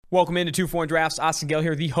Welcome into 2-for-1 Drafts. Austin Gale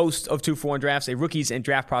here, the host of 2-for-1 Drafts, a rookies and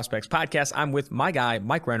draft prospects podcast. I'm with my guy,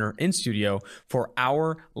 Mike Renner, in studio for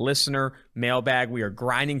our listener mailbag. We are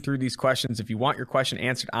grinding through these questions. If you want your question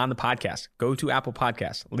answered on the podcast, go to Apple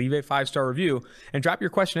Podcasts, leave a 5-star review, and drop your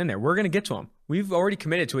question in there. We're going to get to them. We've already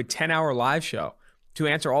committed to a 10-hour live show to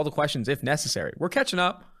answer all the questions if necessary. We're catching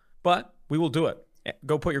up, but we will do it.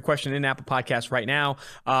 Go put your question in Apple Podcasts right now.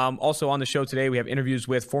 Also on the show today, we have interviews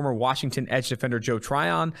with former Washington edge defender Joe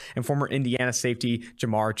Tryon and former Indiana safety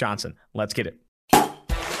Jamar Johnson. Let's get it.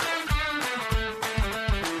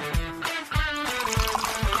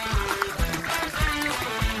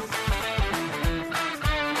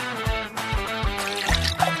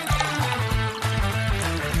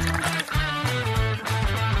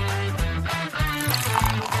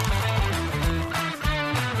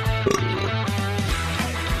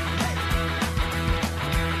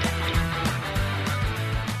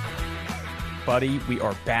 Buddy, we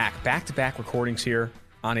are back-to-back recordings here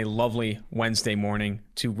on a lovely Wednesday morning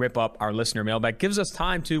to rip up our listener mailbag. Gives us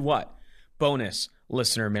time to what? Bonus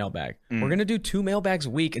listener mailbag. We're going to do 2 mailbags a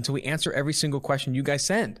week until we answer every single question you guys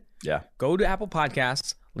send. Yeah. Go to Apple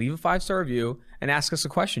Podcasts, leave a 5-star review, and ask us a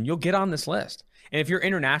question. You'll get on this list. And if you're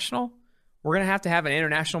international, we're going to have an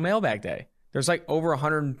international mailbag day. There's like over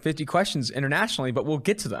 150 questions internationally, but we'll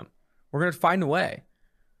get to them. We're going to find a way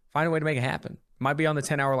to make it happen. Might be on the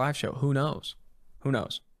 10-hour live show. Who knows? All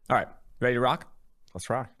right. Ready to rock? Let's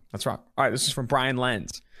rock. All right. This is from Brian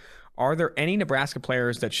Lenz. Are there any Nebraska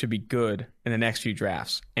players that should be good in the next few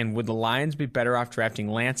drafts? And would the Lions be better off drafting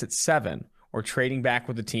Lance at 7 or trading back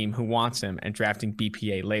with the team who wants him and drafting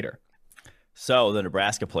BPA later? So the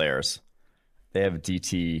Nebraska players, they have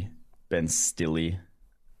DT Ben Stille,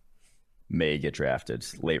 may get drafted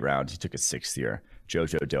late round. He took a 6th year.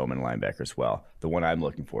 JoJo Doman, linebacker as well. The one I'm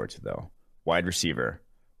looking forward to, though, wide receiver,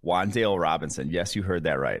 Wan'Dale Robinson. Yes, you heard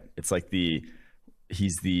that right. It's like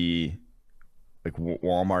he's the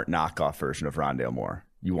Walmart knockoff version of Rondale Moore.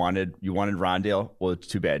 You wanted Rondale? Well, it's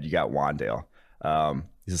too bad. You got Wan'Dale.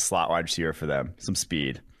 He's a slot wide receiver for them. Some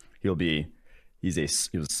speed. He was a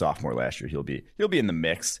sophomore last year. He'll be in the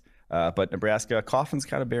mix. But Nebraska, Coffin's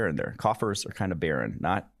kind of barren there. Coffers are kind of barren.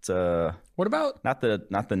 Not the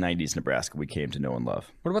 90s Nebraska we came to know and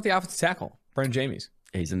love. What about the offensive tackle, Brendan Jamies?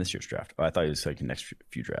 He's in this year's draft. Oh, I thought he was taking next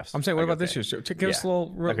few drafts. I'm saying, what about this year's? Give us a little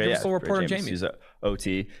report on Jamies. He's a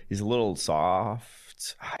OT. He's a little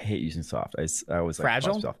soft. I hate using soft. I always like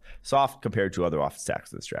fragile. Soft compared to other offensive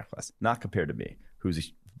tackles in this draft class. Not compared to me,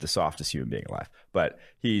 who's the softest human being alive. But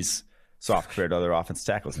he's soft compared to other offensive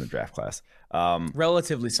tackles in the draft class.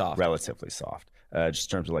 Relatively soft.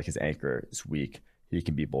 Just in terms of like his anchor is weak. He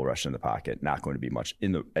can be bull rushing in the pocket. Not going to be much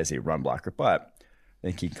as a run blocker, but I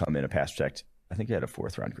think he can come in and pass protect. I think he had a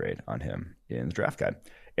 4th round grade on him in the draft guide.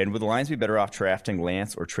 And would the Lions be better off drafting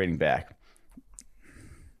Lance or trading back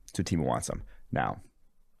to a team who wants him? Now,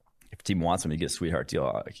 if a team wants him, you get a sweetheart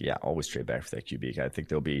deal. Always trade back for that QB. I think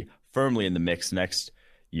they'll be firmly in the mix next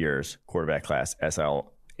year's quarterback class, as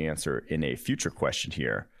I'll answer in a future question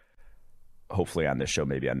here, hopefully on this show,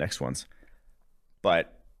 maybe on next one's.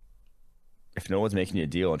 But if no one's making you a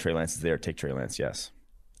deal and Trey Lance is there, take Trey Lance, yes.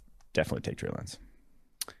 Definitely take Trey Lance.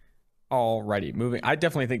 Alrighty, moving. I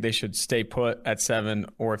definitely think they should stay put at 7,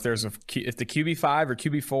 or if the QB5 or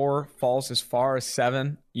QB4 falls as far as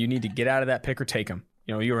 7, you need to get out of that pick or take him.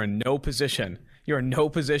 You're in no position.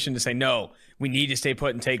 To say, no, we need to stay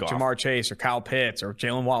put and take Jamar Chase or Kyle Pitts or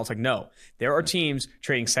Jalen Waddle. It's like, no. There are teams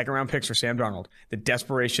trading 2nd-round picks for Sam Darnold. The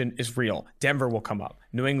desperation is real. Denver will come up.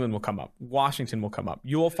 New England will come up. Washington will come up.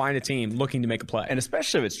 You will find a team looking to make a play. And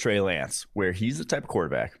especially if it's Trey Lance, where he's the type of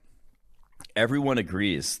quarterback, everyone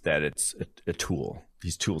agrees that it's a tool.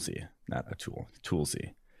 He's toolsy, not a tool.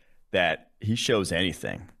 Toolsy. That he shows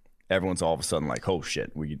anything. Everyone's all of a sudden like, oh,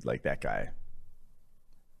 shit, that guy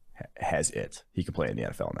has it. He can play in the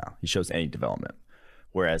NFL now. He shows any development.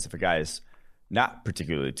 Whereas if a guy is not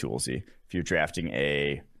particularly toolsy, if you're drafting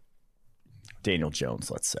a Daniel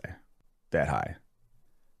Jones, let's say, that high,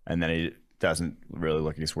 and then he doesn't really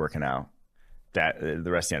look like he's working out, that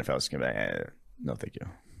the rest of the NFL is going to be no, thank you.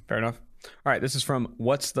 Fair enough. All right, this is from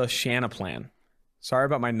What's the Shanna Plan? Sorry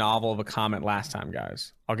about my novel of a comment last time,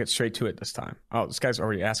 guys. I'll get straight to it this time. Oh, this guy's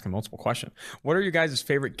already asking multiple questions. What are your guys'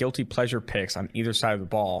 favorite guilty pleasure picks on either side of the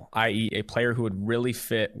ball, i.e. a player who would really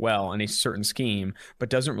fit well in a certain scheme,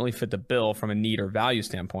 but doesn't really fit the bill from a need or value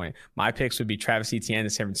standpoint? My picks would be Travis Etienne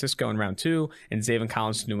to San Francisco in round 2 and Zaven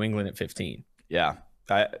Collins to New England at 15. Yeah,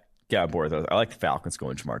 I get on board with those. I like the Falcons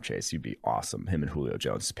going Jamar Chase. He'd be awesome. Him and Julio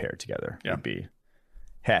Jones paired together. Yeah. Would be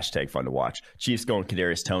hashtag fun to watch. Chiefs going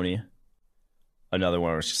Kadarius Toney. Another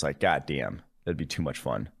one was just like, God damn, that'd be too much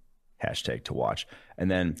fun. hashtag to watch. And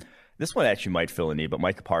then this one actually might fill a need, but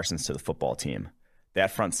Micah Parsons to the football team.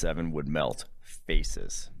 That front seven would melt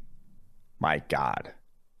faces. My God.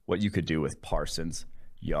 What you could do with Parsons,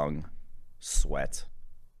 Young, Sweat,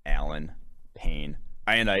 Allen, Payne,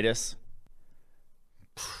 Ioannidis.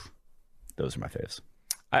 Those are my faves.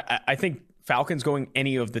 I think Falcons going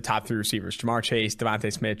any of the top 3 receivers, Jamar Chase,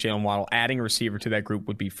 Devontae Smith, Jalen Waddle, adding a receiver to that group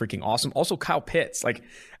would be freaking awesome. Also, Kyle Pitts.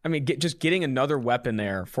 Just getting another weapon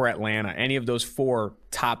there for Atlanta, any of those 4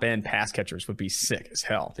 top-end pass catchers would be sick as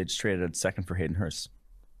hell. They just traded a second for Hayden Hurst.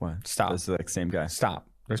 What? Stop. This is the same guy. Stop.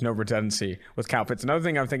 There's no redundancy with Kyle Pitts. Another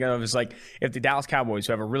thing I'm thinking of is if the Dallas Cowboys,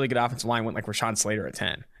 who have a really good offensive line, went like Rashawn Slater at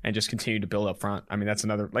 10 and just continued to build up front. I mean, that's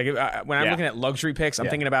another when I'm looking at luxury picks, I'm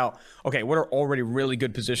thinking about, okay, what are already really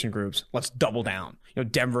good position groups? Let's double down.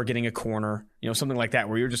 Denver getting a corner, something like that,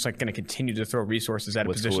 where you're just going to continue to throw resources at a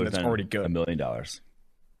position that's already good. $1 million. $1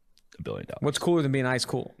 billion. What's cooler than being ice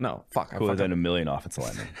cool? No, fuck. Cooler than $1 million offensive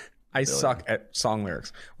linemen. I suck at song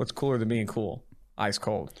lyrics. What's cooler than being cool? Ice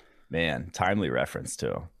cold. Man, timely reference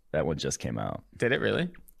too. That one just came out. Did it really?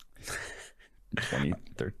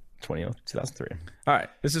 2003. All right.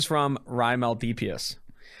 This is from Rymel Depius.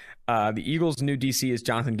 The Eagles' new DC is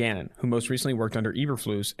Jonathan Gannon, who most recently worked under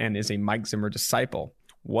Eberflus and is a Mike Zimmer disciple.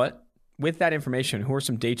 With that information, who are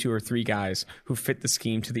some day 2 or 3 guys who fit the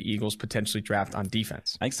scheme to the Eagles potentially draft on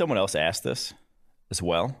defense? I think someone else asked this as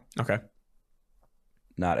well. Okay.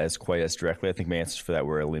 Not as quite as directly. I think my answers for that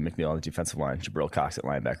were Lee McNeil on the defensive line, Jabril Cox at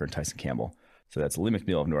linebacker, and Tyson Campbell. So that's Lee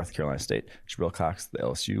McNeil of North Carolina State, Jabril Cox, the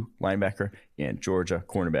LSU linebacker, and Georgia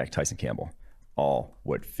cornerback Tyson Campbell. All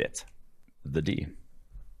would fit the D.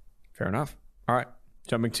 Fair enough. All right.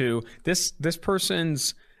 Jumping to this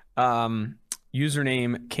person's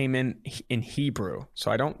username came in Hebrew,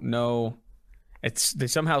 so I don't know. They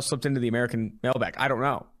somehow slipped into the American mailbag. I don't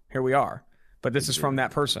know. Here we are. But this is from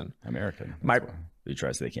that person. American. You try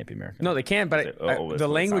to say they can't be American. No, they can, but the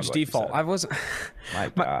language default. I wasn't. My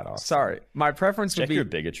God. Awesome. Sorry. My preference would be. Check your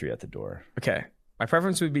bigotry at the door. Okay. My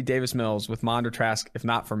preference would be Davis Mills with Mond or Trask, if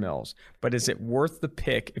not for Mills. But is it worth the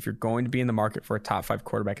pick if you're going to be in the market for a top 5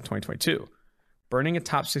 quarterback in 2022? Burning a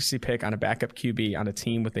top 60 pick on a backup QB on a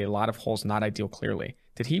team with a lot of holes, not ideal, clearly.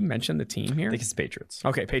 Did he mention the team here? I think it's Patriots.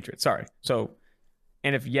 Okay, Patriots. Sorry. So,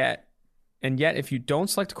 if you don't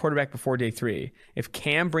select a quarterback before day 3, if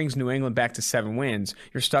Cam brings New England back to 7 wins,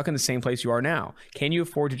 you're stuck in the same place you are now. Can you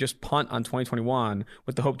afford to just punt on 2021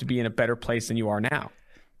 with the hope to be in a better place than you are now?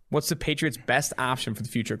 What's the Patriots' best option for the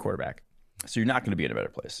future quarterback? So you're not going to be in a better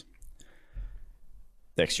place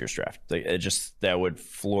next year's draft. That would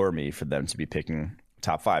floor me for them to be picking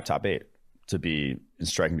top 5, top 8 to be in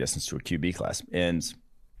striking distance to a QB class. And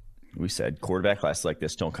we said quarterback classes like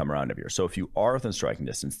this don't come around every year. So if you are within striking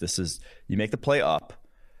distance, you make the play up,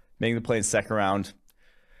 making the play in second round.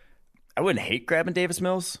 I wouldn't hate grabbing Davis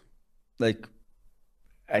Mills.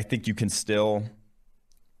 I think you can still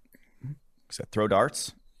throw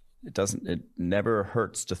darts. It never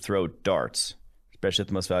hurts to throw darts, especially at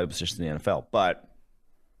the most valuable position in the NFL. But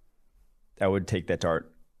I would take that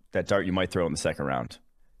dart you might throw in the second round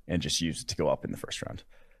and just use it to go up in the first round.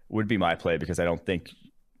 Would be my play, because I don't think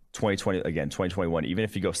 2021, even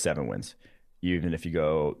if you go 7 wins, even if you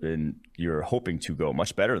go and you're hoping to go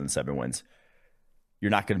much better than 7 wins,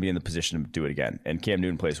 you're not going to be in the position to do it again. And Cam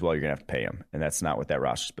Newton plays well, you're going to have to pay him. And that's not what that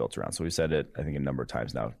roster's built around. So we said it, I think, a number of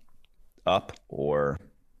times now. Up or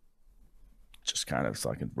just kind of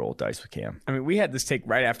so I can roll dice with Cam. I mean, we had this take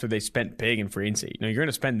right after they spent big in free agency. You're going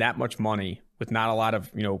to spend that much money with not a lot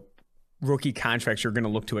of, rookie contracts you're going to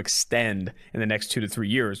look to extend in the next 2 to 3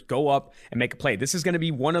 years. Go up and make a play. This is going to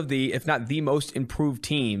be one of the, if not the most improved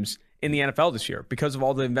teams in the NFL this year because of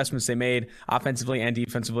all the investments they made offensively and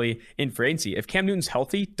defensively in free agency. If Cam Newton's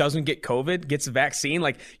healthy, doesn't get COVID, gets a vaccine,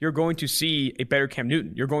 you're going to see a better Cam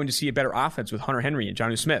Newton. You're going to see a better offense with Hunter Henry and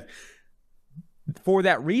Jonnu Smith. For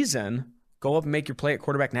that reason, go up and make your play at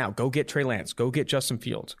quarterback now. Go get Trey Lance. Go get Justin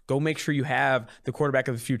Fields. Go make sure you have the quarterback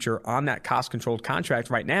of the future on that cost-controlled contract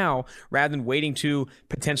right now, rather than waiting to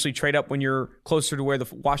potentially trade up when you're closer to where the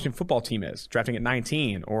Washington football team is, drafting at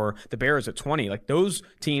 19 or the Bears at 20. Those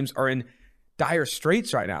teams are in dire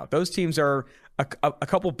straits right now. Those teams are a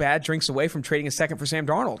couple bad drinks away from trading a second for Sam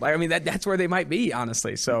Darnold. I mean, that's where they might be,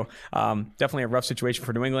 honestly. So definitely a rough situation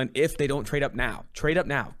for New England if they don't trade up now. Trade up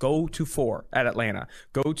now. Go to 4 at Atlanta.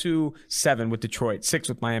 Go to 7 with Detroit, 6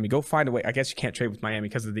 with Miami. Go find a way. I guess you can't trade with Miami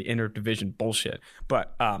because of the interdivision bullshit.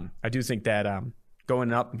 But I do think that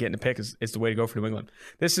going up and getting a pick is the way to go for New England.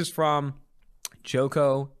 This is from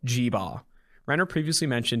Joko Jiba. Renner previously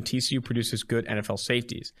mentioned TCU produces good NFL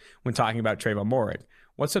safeties when talking about Trayvon Moehrig.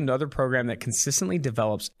 What's another program that consistently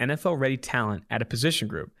develops NFL-ready talent at a position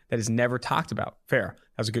group that is never talked about? Fair.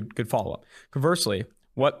 That was a good follow-up. Conversely,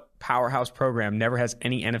 what powerhouse program never has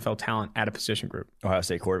any NFL talent at a position group? Ohio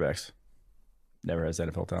State quarterbacks. Never has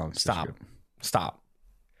NFL talent. Stop.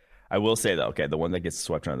 I will say, though, okay, the one that gets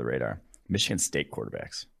swept under the radar, Michigan State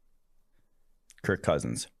quarterbacks. Kirk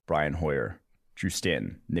Cousins, Brian Hoyer, Drew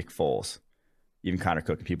Stanton, Nick Foles, even Connor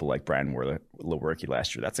Cook and people like Brian Lewerke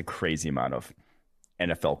last year. That's a crazy amount of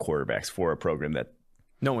NFL quarterbacks for a program that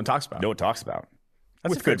no one talks about. That's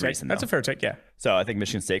with good reason. That's a fair take, yeah. So I think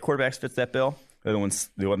Michigan State quarterbacks fits that bill. The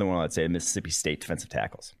other one I'd say Mississippi State defensive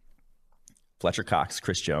tackles. Fletcher Cox,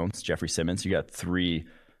 Chris Jones, Jeffrey Simmons. You got 3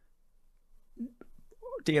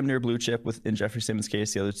 damn near blue chip in Jeffrey Simmons'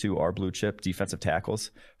 case. The other 2 are blue chip defensive tackles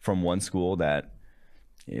from one school that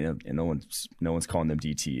and no one's calling them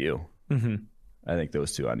DTU. Mm-hmm. I think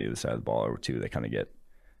those 2 on either side of the ball are 2 that kind of get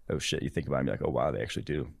those shit. You think about it and be like, oh wow, they actually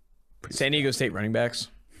do. San Diego State running backs.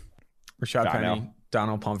 Rashad Penny,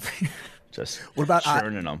 Donald Pumphrey. Just what about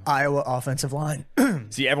churning them. Iowa offensive line?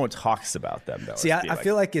 See, everyone talks about them though. See, I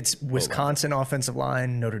feel like it's Wisconsin offensive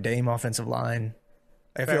line, Notre Dame offensive line.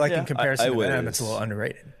 I feel like in comparison to them, it's a little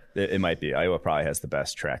underrated. It might be. Iowa probably has the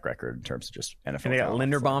best track record in terms of just NFL. And they got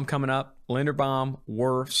Linderbaum coming up. Linderbaum,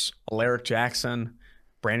 Wirfs, Alaric Jackson,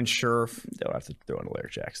 Brandon Scherf. They don't have to throw in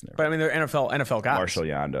Alaric Jackson there. But I mean, they're NFL guys. Marshall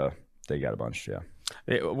Yanda. They got a bunch, yeah.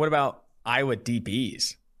 What about Iowa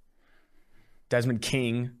DBs? Desmond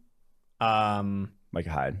King. Micah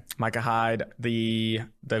Hyde. The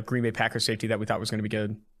Green Bay Packers safety that we thought was going to be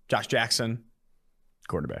good. Josh Jackson.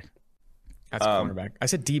 Cornerback. That's a cornerback. I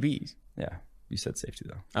said DBs. Yeah. You said safety,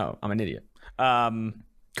 though. Oh, I'm an idiot.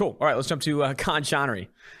 Cool. All right, let's jump to Con Shonery.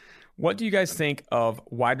 What do you guys think of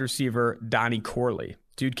wide receiver Donnie Corley?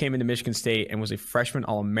 Dude came into Michigan State and was a freshman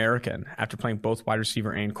All-American after playing both wide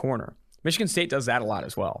receiver and corner. Michigan State does that a lot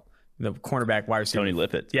as well. The cornerback wide receiver. Tony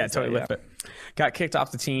Lippett. Yeah, Tony Lippett. Got kicked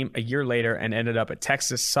off the team a year later and ended up at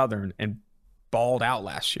Texas Southern and balled out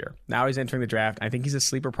last year. Now he's entering the draft. I think he's a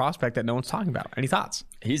sleeper prospect that no one's talking about. Any thoughts?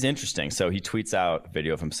 He's interesting. So he tweets out a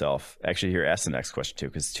video of himself. Actually, here, ask the next question, too,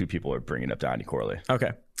 because 2 people are bringing up Donnie Corley.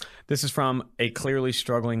 Okay. This is from a clearly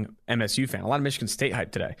struggling MSU fan. A lot of Michigan State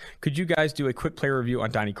hype today. Could you guys do a quick player review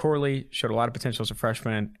on Donnie Corley? Showed a lot of potential as a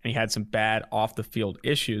freshman, and he had some bad off-the-field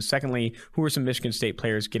issues. Secondly, who are some Michigan State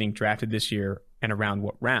players getting drafted this year, and around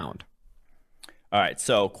what round? All right,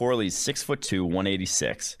 so Corley's 6'2",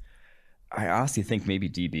 186. I honestly think maybe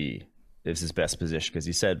DB is his best position because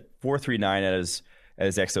he said 4.39 at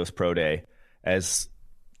his Exos Pro Day, as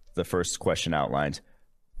the first question outlined.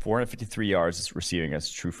 453 yards receiving as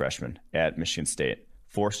a true freshman at Michigan State.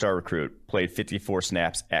 4-star recruit, played 54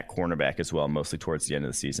 snaps at cornerback as well, mostly towards the end of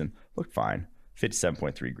the season. Looked fine.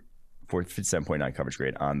 57.9 coverage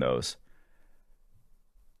grade on those.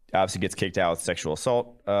 Obviously gets kicked out with sexual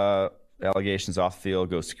assault allegations off the field,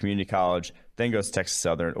 goes to community college, then goes to Texas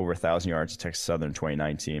Southern, over 1,000 yards at Texas Southern in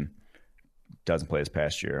 2019. Doesn't play this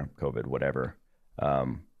past year, COVID, whatever.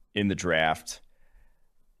 In the draft,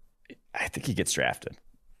 I think he gets drafted.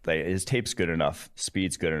 Like, his tape's good enough,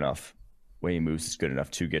 speed's good enough, way he moves is good enough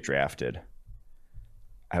to get drafted.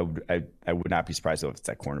 I would not be surprised if it's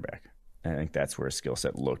that cornerback. I think that's where his skill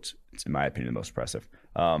set looked, in my opinion, the most impressive.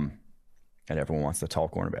 And everyone wants the tall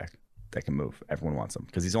cornerback that can move. Everyone wants him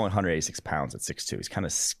because he's only 186 pounds at 6'2". He's kind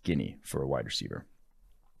of skinny for a wide receiver.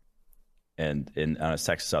 And on his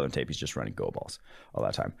Texas Southern tape, he's just running go balls all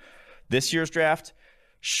that time. This year's draft,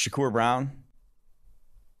 Shakur Brown,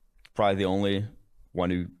 probably the only one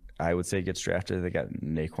who I would say gets drafted. They got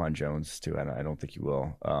Naquan Jones too. I don't think he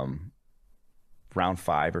will. Round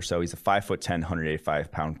 5 or so. He's a 5'10",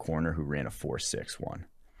 185-pound corner who ran a 4.61.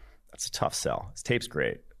 That's a tough sell. His tape's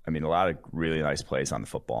great. I mean, a lot of really nice plays on the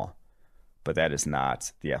football, but that is not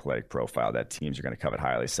the athletic profile that teams are going to covet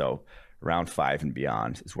highly. So round 5 and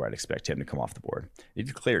beyond is where I'd expect him to come off the board. He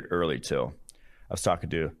declared early too. I was talking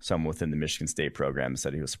to someone within the Michigan State program and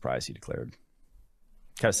said he was surprised he declared.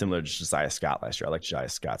 Kind of similar to Josiah Scott last year. I like Josiah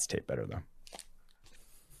Scott's tape better though.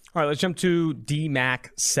 All right, let's jump to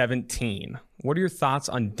DMAC17. What are your thoughts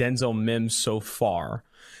on Denzel Mims so far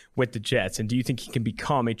with the Jets? And do you think he can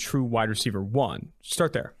become a true wide receiver 1?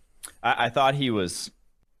 Start there. I thought he was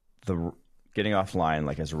getting off line,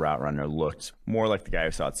 like as a route runner, looked more like the guy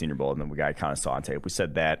who saw at Senior Bowl than the guy I kind of saw on tape. We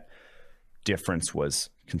said that difference was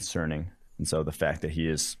concerning. And so the fact that he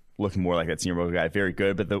is looking more like that Senior Bowl guy, very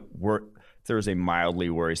good. But there was a mildly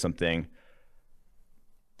worrisome thing.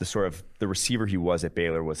 The receiver he was at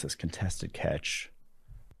Baylor was this contested catch,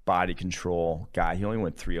 body control guy. He only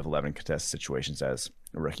went 3 of 11 contested situations as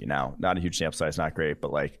a rookie. Now, not a huge sample size, not great,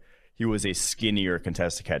 but like he was a skinnier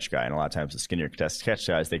contested catch guy. And a lot of times the skinnier contested catch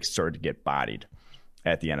guys, they start to get bodied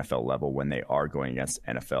at the NFL level when they are going against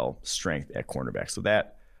NFL strength at cornerback. So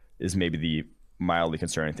that is maybe the mildly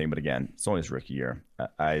concerning thing. But again, it's only his rookie year.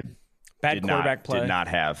 Bad quarterback play. Did not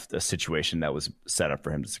have a situation that was set up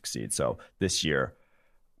for him to succeed. So this year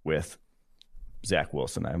with Zach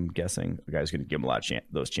Wilson, I'm guessing a guy's going to give him a lot of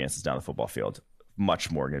those chances down the football field.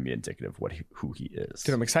 Much more going to be indicative of who he is.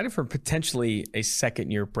 Dude, I'm excited for potentially a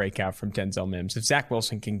second-year breakout from Denzel Mims. If Zach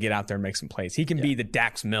Wilson can get out there and make some plays, he can be the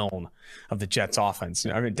Dax Milne of the Jets offense.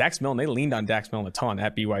 I mean, Dax Milne, they leaned on Dax Milne a ton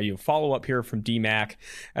at BYU. Follow-up here from D-Mac.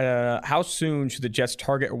 How soon should the Jets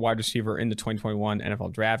target a wide receiver in the 2021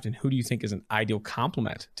 NFL Draft, and who do you think is an ideal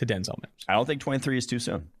complement to Denzel Mims? I don't think 23 is too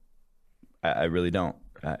soon. I really don't.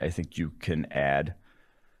 I think you can add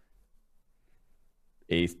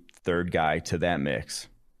a third guy to that mix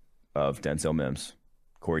of Denzel Mims,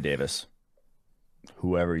 Corey Davis,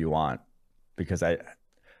 whoever you want, because I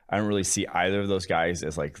don't really see either of those guys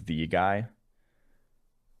as like the guy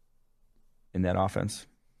in that offense.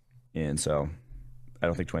 And so I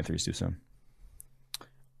don't think 23 is too soon.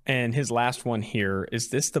 And his last one here, is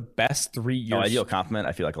this the best 3 years? Ideal compliment.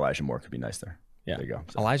 I feel like Elijah Moore could be nice there. Yeah. There you go.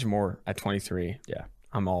 So. Elijah Moore at 23. Yeah.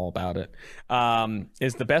 I'm all about it.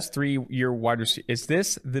 Is the best 3-year wide receiver? Is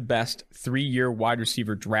this the best 3-year wide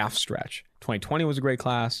receiver draft stretch? 2020 was a great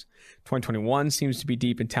class. 2021 seems to be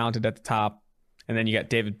deep and talented at the top. And then you got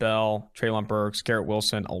David Bell, Treylon Burks, Garrett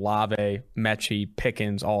Wilson, Olave, Mechie,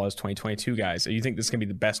 Pickens, all as 2022 guys. So you think this is going to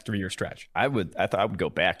be the best 3-year stretch? I thought I would go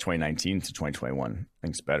back 2019 to 2021. I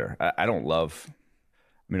think it's better. I don't love. I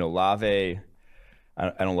mean, Olave.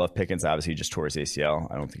 I don't love Pickens. Obviously, he just tore his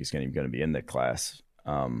ACL. I don't think he's going to be in that class.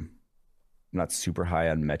 I'm not super high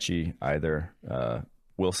on Mechie either.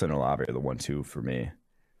 Wilson and Olave are the 1-2 for me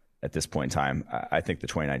at this point in time. I think the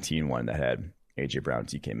 2019 one that had A.J. Brown,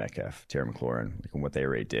 DK Metcalf, Terry McLaurin, like what they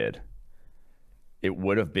already did, it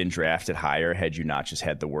would have been drafted higher had you not just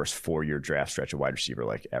had the worst 4-year draft stretch of wide receiver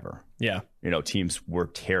like ever. Yeah. Teams were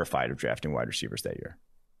terrified of drafting wide receivers that year.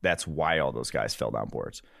 That's why all those guys fell down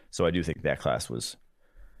boards. So I do think that class was...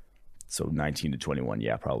 So 19 to 21,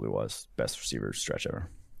 yeah, probably was best receiver stretch ever.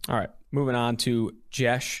 All right, moving on to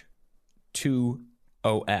Jesh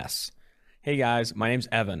 2OS. Hey guys, my name's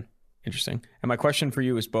Evan. Interesting. And my question for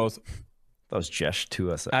you is both. That was Jesh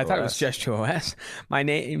 2OS. I thought it was Jesh 2OS. My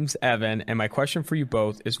name's Evan, and my question for you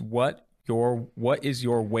both is what is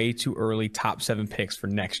your way too early top 7 picks for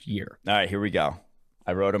next year? All right, here we go.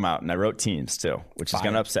 I wrote them out, and I wrote teams too, which is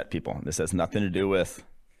going to upset people. This has nothing to do with.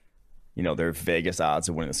 Their Vegas odds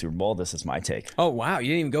of winning the Super Bowl. This is my take. Oh, wow. You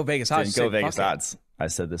didn't even go Vegas odds. Didn't go Vegas odds. I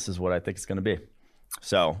said this is what I think it's going to be.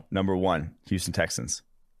 So, number 1, Houston Texans,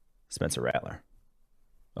 Spencer Rattler.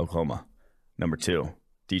 Oklahoma. Number 2,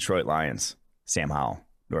 Detroit Lions, Sam Howell,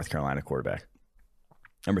 North Carolina quarterback.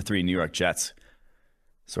 Number 3, New York Jets.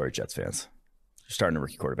 Sorry, Jets fans. You're starting a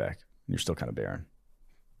rookie quarterback, and you're still kind of barren.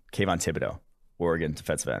 Kayvon Thibodeau, Oregon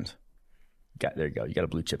defensive end. There you go. You got a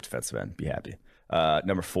blue chip defensive end. Be happy.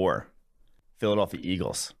 Number 4, Philadelphia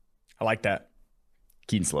Eagles. I like that.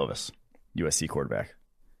 Keaton Slovis, USC quarterback.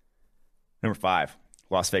 Number 5,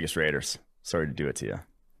 Las Vegas Raiders. Sorry to do it to you.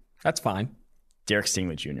 That's fine. Derek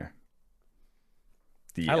Stingley Jr.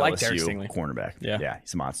 I like Derek Stingley. Cornerback. Yeah,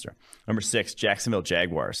 he's a monster. Number 6, Jacksonville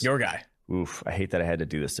Jaguars. Your guy. Oof, I hate that I had to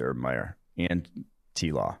do this to Urban Meyer and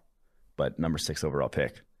T-Law. But number 6 overall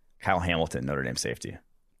pick, Kyle Hamilton, Notre Dame safety.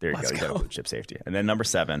 There you go. You got a blue chip safety. And then number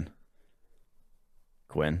 7,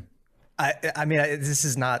 Quinn. I mean, this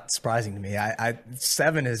is not surprising to me.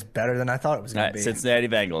 7 is better than I thought it was going to be. Cincinnati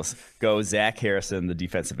Bengals. Go Zach Harrison, the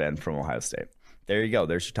defensive end from Ohio State. There you go.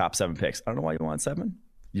 There's your top 7 picks. I don't know why you want 7.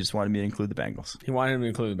 You just wanted me to include the Bengals. He wanted him to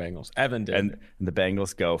include the Bengals. Evan did. And the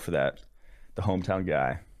Bengals go for the hometown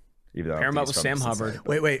guy. Even though pair him up with Sam Hubbard.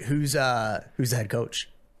 Wait. Who's the head coach?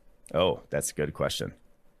 Oh, that's a good question.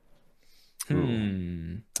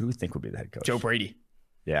 Who do you think would be the head coach? Joe Brady.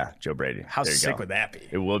 Yeah, Joe Brady. How sick would that be?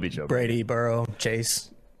 It will be Joe Brady, Burrow,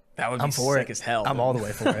 Chase. That would be sick as hell. I'm all the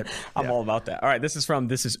way for it. I'm all about that. All right, this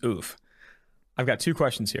is Oof. I've got 2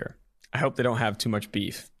 questions here. I hope they don't have too much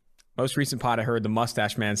beef. Most recent pod, I heard the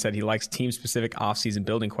Mustache Man said he likes team-specific off-season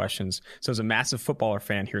building questions. So as a massive footballer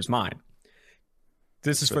fan, here's mine.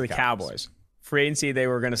 This is for the Cowboys. Free agency, they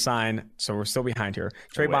were going to sign, so we're still behind here.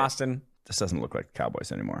 Trey Boston. This doesn't look like the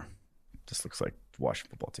Cowboys anymore. This looks like the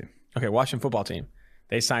Washington football team. Okay, Washington football team.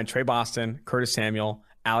 They signed Trey Boston, Curtis Samuel,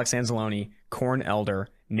 Alex Anzalone, Corn Elder,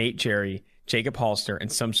 Nate Jerry, Jacob Hollister,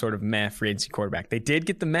 and some sort of meh free agency quarterback. They did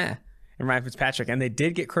get the meh in Ryan Fitzpatrick, and they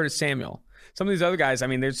did get Curtis Samuel. Some of these other guys, I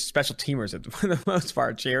mean, there's special teamers for the most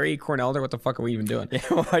part. Jerry, Cornelder, what the fuck are we even doing?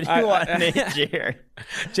 Why do you want Nate Jerry?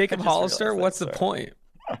 Jacob Hollister, what's the point?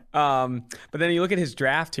 But then you look at his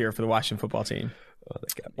draft here for the Washington football team.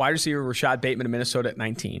 Wide receiver Rashad Bateman of Minnesota at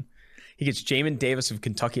 19. He gets Jamin Davis of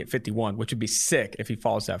Kentucky at 51, which would be sick if he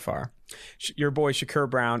falls that far. Your boy Shakur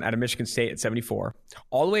Brown out of Michigan State at 74.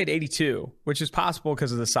 All the way at 82, which is possible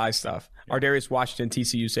because of the size stuff. Yeah. Ardarius Washington,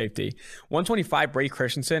 TCU safety. 125, Brady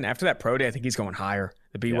Christensen. After that pro day, I think he's going higher.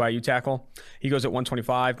 The BYU tackle. He goes at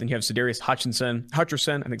 125. Then you have Sadarius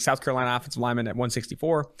Hutcherson, I think South Carolina offensive lineman at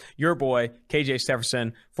 164. Your boy, KJ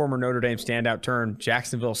Stefferson, former Notre Dame standout turned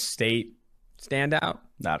Jacksonville State standout.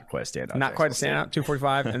 Not quite a standout. Not quite a standout,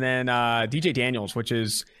 245. And then DJ Daniels, which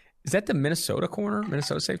is that the Minnesota corner,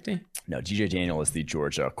 Minnesota safety? No, DJ Daniel is the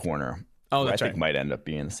Georgia corner. Oh, that's I think might end up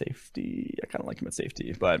being the safety. I kind of like him at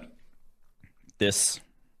safety. But this,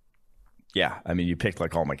 yeah, I mean, you picked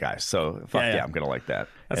like all my guys. So, yeah, I'm going to like that.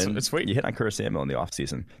 That's sweet. You hit on Curtis Samuel in the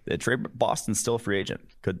offseason. Boston's still a free agent.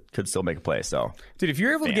 Could still make a play. So, dude, if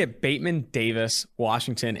you're able to get Bateman, Davis,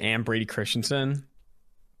 Washington, and Brady Christensen,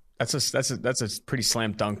 that's a pretty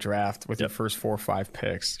slam dunk draft with your first 4 or 5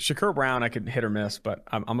 picks. Shakur Brown, I could hit or miss, but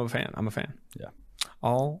I'm a fan. Yeah.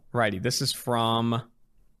 All righty. This is from.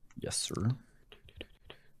 Yes, sir.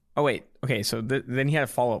 Oh, wait. Okay, so then he had a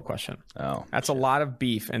follow-up question. Oh. That's a lot of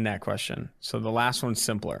beef in that question. So the last one's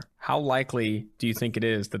simpler. How likely do you think it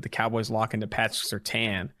is that the Cowboys lock into Patrick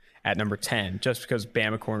Surtain at number 10 just because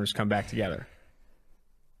Bama corners come back together?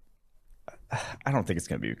 I don't think it's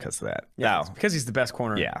going to be because of that. Yeah, it's because he's the best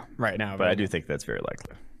corner right now. But I do think that's very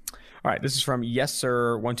likely. All right, this is from Yes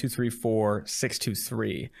Sir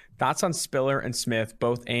 1234623. Thoughts on Spiller and Smith,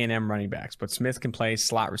 both A&M running backs, but Smith can play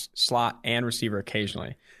slot and receiver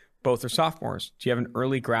occasionally. Both are sophomores. Do you have an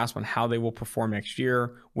early grasp on how they will perform next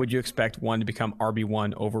year? Would you expect one to become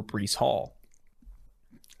RB1 over Breece Hall?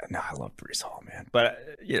 No, I love Breece Hall, man. But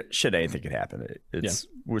should anything could happen,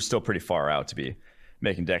 we're still pretty far out to be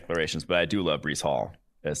making declarations. But I do love Breece Hall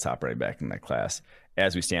as top running back in that class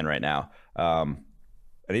as we stand right now.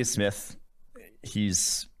 I think Smith,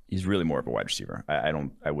 he's really more of a wide receiver.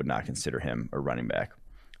 I would not consider him a running back.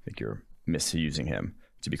 I think you're misusing him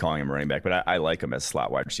to be calling him a running back, but I like him as a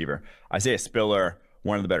slot wide receiver. Isaiah Spiller,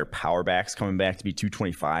 one of the better power backs, coming back to be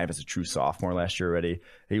 225 as a true sophomore last year already.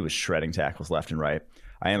 He was shredding tackles left and right.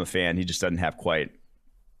 I am a fan. He just doesn't have quite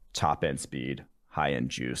top end speed, high end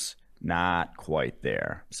juice. Not quite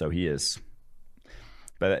there. So he is,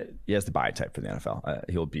 but he has the buy type for the NFL.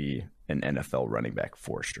 He'll be an NFL running back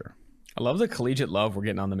for sure. I love the collegiate love we're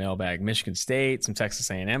getting on the mailbag. Michigan State, some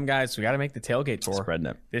Texas A&M guys. So we got to make the tailgate tour. Spreading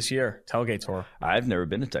it. This year, tailgate tour. I've never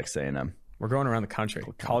been to Texas A&M. We're going around the country.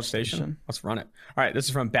 College Station. Let's run it. All right, this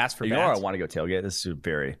is from Bats for Bats. You know where I want to go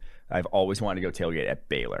tailgate? I've always wanted to go tailgate at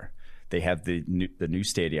Baylor. They have the new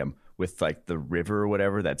stadium with like the river or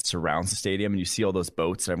whatever that surrounds the stadium, and you see all those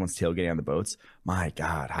boats and everyone's tailgating on the boats. My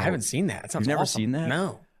God. I haven't seen that. You've never seen that?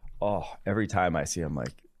 No. Oh, every time I see them,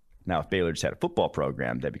 like, now if Baylor just had a football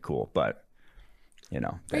program, that'd be cool. But, why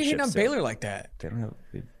are you hating on Baylor like that? They don't have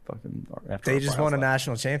they just won a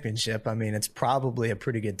national championship. I mean, it's probably a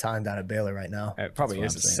pretty good time down at Baylor right now. It probably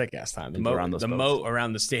is a sick ass time. The moat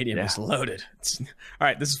around the stadium is loaded. All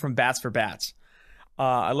right, this is from Bats for Bats.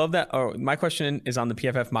 I love that. Oh, my question is on the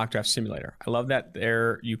PFF mock draft simulator. I love that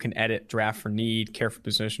there you can edit draft for need, care for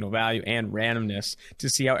positional value, and randomness to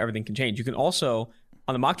see how everything can change. You can also,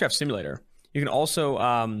 on the mock draft simulator, you can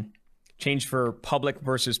also change for public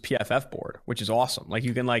versus PFF board, which is awesome. Like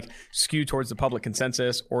you can skew towards the public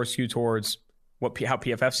consensus or skew towards how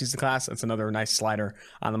PFF sees the class. That's another nice slider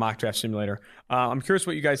on the mock draft simulator. I'm curious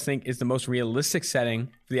what you guys think is the most realistic setting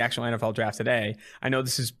for the actual NFL draft today. I know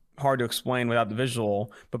this is hard to explain without the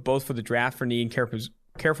visual, but both for the draft for need and care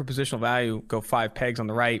for positional value, go 5 pegs on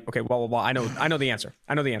the right. Okay, blah, blah, blah. I know the answer.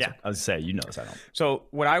 Yeah, I was say, you know this, I don't. So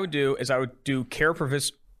what I would do is I would do care for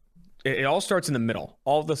it all starts in the middle.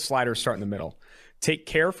 All of the sliders start in the middle. Take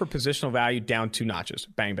care for positional value down 2 notches.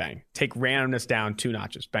 Bang, bang. Take randomness down 2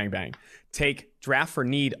 notches. Bang, bang. Take draft for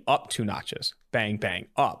need up 2 notches. Bang, bang,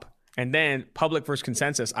 up. And then public versus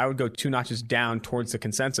consensus, I would go 2 notches down towards the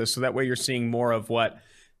consensus. So that way you're seeing more of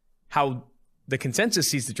how the consensus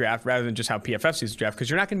sees the draft rather than just how PFF sees the draft, because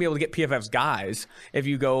you're not going to be able to get PFF's guys if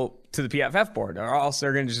you go to the PFF board, or else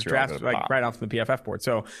they're going to just draft right off the PFF board.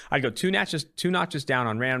 So I'd go 2 notches down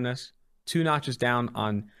on randomness, 2 notches down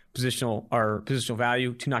on positional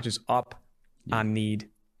value, 2 notches up on need,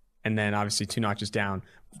 and then obviously 2 notches down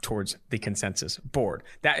towards the consensus board.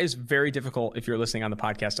 That is very difficult if you're listening on the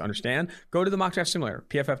podcast to understand. Go to the mock draft simulator,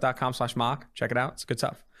 pff.com/mock. Check it out. It's good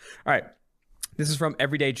stuff. All right. This is from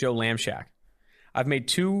Everyday Joe Lamshack. I've made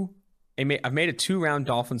 2 I've made a 2-round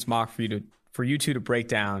Dolphins mock for you two to break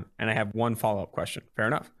down, and I have one follow-up question. Fair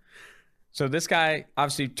enough. So this guy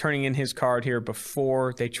obviously turning in his card here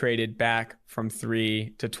before they traded back from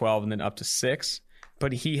 3 to 12 and then up to 6.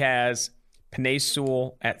 But he has Penei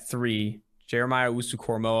Sewell at 3, Jeremiah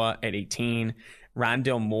Usu-Koromoa at 18,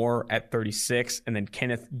 Rondale Moore at 36, and then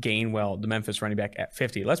Kenneth Gainwell, the Memphis running back, at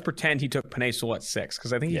 50. Let's pretend he took Penei Sewell at 6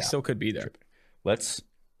 because I think he still could be there.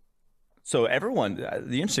 So everyone,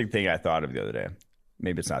 the interesting thing I thought of the other day,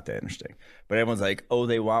 maybe it's not that interesting, but everyone's like, oh,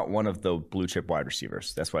 they want one of the blue chip wide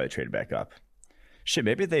receivers. That's why they traded back up. Shit,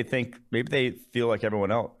 maybe they feel like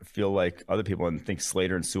everyone else, feel like other people, and think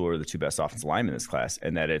Slater and Sewell are the 2 best offensive linemen in this class,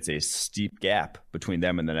 and that it's a steep gap between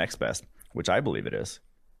them and the next best, which I believe it is.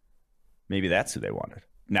 Maybe that's who they wanted.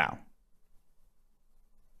 Now,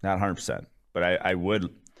 not 100%, but I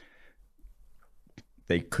would.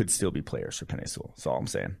 They could still be players for Penei Sewell. That's all I'm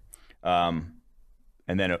saying.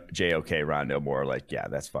 And then JOK, Rondale Moore, like, yeah,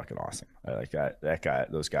 that's fucking awesome. I like that guy.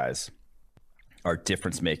 Those guys are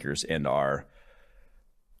difference makers and are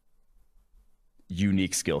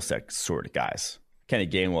unique skill set sort of guys. Kenny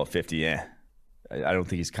Gainwell, 50, I don't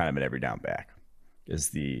think he's kind of an every down back is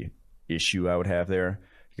the issue I would have there.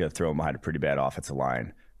 You got to throw him behind a pretty bad offensive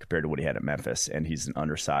line compared to what he had at Memphis, and he's an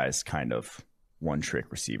undersized kind of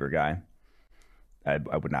one-trick receiver guy. I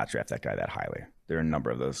would not draft that guy that highly. There are a number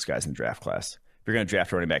of those guys in the draft class. If you're going to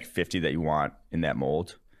draft a running back 50 that you want in that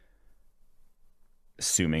mold,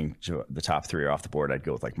 assuming the top 3 are off the board, I'd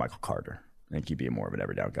go with like Michael Carter. I think he'd be more of an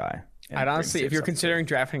every down guy. I'd honestly, if you're considering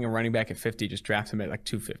drafting a running back at 50, just draft him at like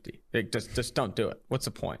 250. Just don't do it. What's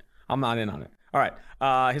the point? I'm not in on it. All right.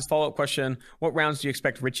 His follow-up question, what rounds do you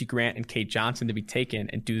expect Richie Grant and Kate Johnson to be taken,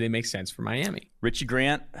 and do they make sense for Miami? Richie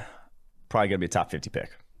Grant, probably going to be a top 50 pick.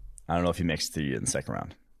 I don't know if he makes it to you in the second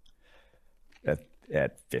round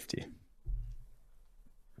at 50.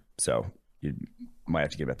 So you might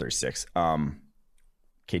have to give him at 36.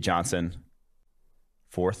 Kate Johnson,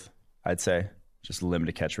 4th, I'd say. Just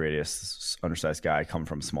limited catch radius, undersized guy, coming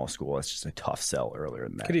from a small school. It's just a tough sell earlier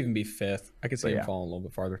than that. Could even be 5th. I could see him falling a little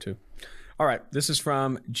bit farther too. All right, this is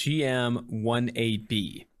from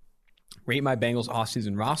GM1AB. Rate my Bengals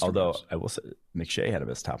offseason roster. Although I will say McShay had him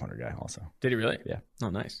as top 100 guy also. Did he really? Yeah. Oh,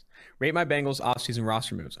 nice. Rate my Bengals offseason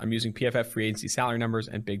roster moves. I'm using PFF free agency salary numbers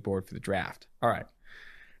and big board for the draft. All right.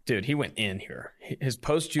 Dude, he went in here. His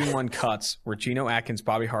post-June 1 cuts were Geno Atkins,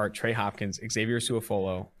 Bobby Hart, Trey Hopkins, Xavier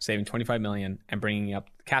Suafolo, saving $25 million and bringing up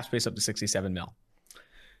cap space up to $67 million.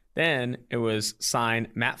 Then it was signed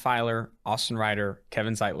Matt Filer, Austin Ryder,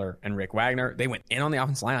 Kevin Zeitler, and Rick Wagner. They went in on the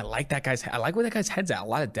offensive line. I like where that guy's head's at. A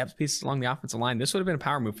lot of depth pieces along the offensive line. This would have been a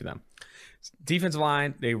power move for them. Defensive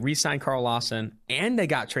line, they re-signed Carl Lawson, and they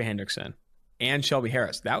got Trey Hendrickson and Shelby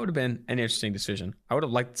Harris. That would have been an interesting decision. I would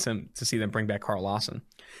have liked to see them bring back Carl Lawson.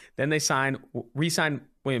 Then they re-signed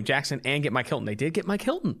William Jackson and get Mike Hilton. They did get Mike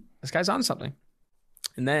Hilton. This guy's on something.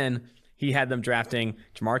 And then he had them drafting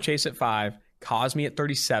Jamar Chase at 5, Cosme at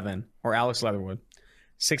 37, or Alex Leatherwood.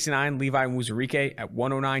 69, Levi Muzurike. At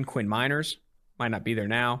 109, Quinn Miners. Might not be there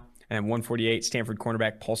now. And then 148, Stanford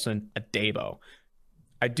cornerback Paulson Adebo.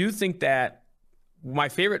 I do think that my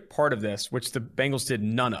favorite part of this, which the Bengals did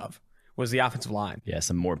none of, was the offensive line. Yeah,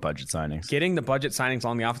 some more budget signings. Getting the budget signings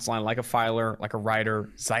on the offensive line, like a Filer, like a Ryder,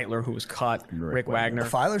 Zeitler, who was cut, Rick Wagner.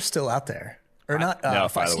 Filer's still out there. Or not, no,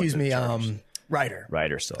 excuse me, Ryder.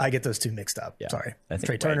 Ryder still. I get those two mixed up. Yeah. Sorry.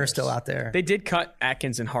 Trey Turner's still out there. They did cut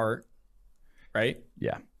Atkins and Hart, right?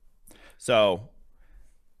 Yeah. So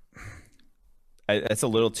it's a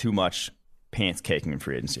little too much pants caking in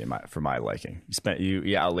free agency for my liking.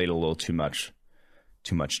 You outlaid a little too much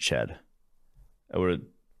ched.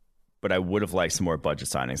 But I would have liked some more budget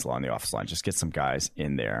signings along the offensive line. Just get some guys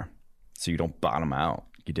in there so you don't bottom out.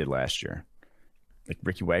 You did last year. Like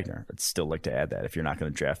Ricky Wagner, I'd still like to add that if you're not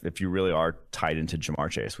going to draft. If you really are tied into Jamar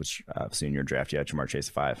Chase, which obviously in your draft you had Jamar Chase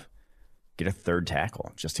 5, get a third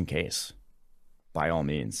tackle just in case. By all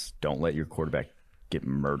means, don't let your quarterback get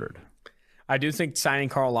murdered. I do think signing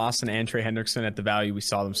Carl Lawson and Trey Hendrickson at the value we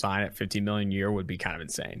saw them sign at $50 million a year would be kind of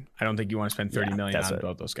insane. I don't think you want to spend $30 million on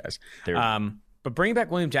both those guys. But bringing back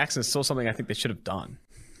William Jackson is still something I think they should have done.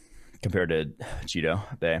 Compared to Cheeto,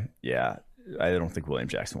 I don't think William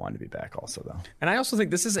Jackson wanted to be back also, though. And I also think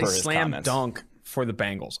this is a slam dunk for the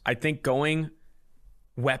Bengals. I think going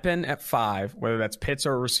weapon at 5, whether that's Pitts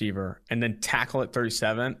or a receiver, and then tackle at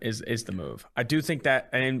 37 is the move. I do think that,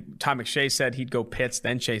 and Tom McShay said he'd go Pitts,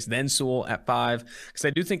 then Chase, then Sewell at 5. Because I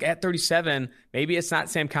do think at 37, maybe it's not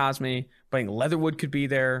Sam Cosme, but I think Leatherwood could be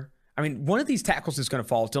there. I mean, one of these tackles is going to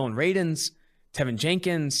fall. Dylan Radins, Tevin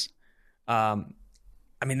Jenkins.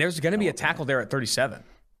 There's going to be a tackle there at 37.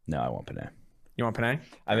 No, I won't Penei. You want Panay?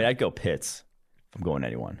 I mean, I'd go Pitts if I'm going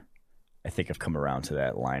anyone. I think I've come around to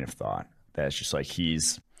that line of thought. That's just like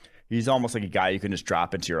he's almost like a guy you can just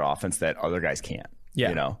drop into your offense that other guys can't. Yeah.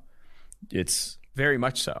 You know? It's very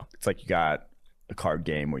much so. It's like you got a card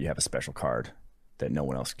game where you have a special card that no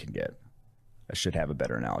one else can get. I should have a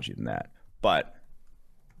better analogy than that. But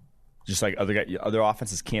just like other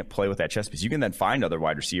offenses can't play with that chess piece. You can then find other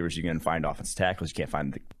wide receivers. You can find offensive tackles. You can't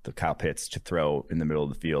find the Kyle Pitts to throw in the middle of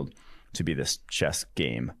the field to be this chess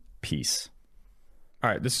game piece. All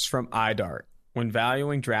right, this is from iDart. When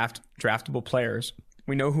valuing draftable players,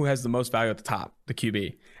 we know who has the most value at the top, the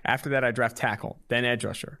QB. After that, I draft tackle, then edge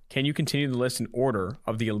rusher. Can you continue the list in order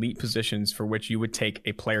of the elite positions for which you would take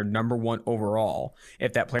a player number 1 overall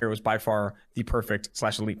if that player was by far the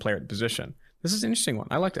perfect/elite player at the position? This is an interesting one.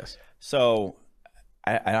 I like this. So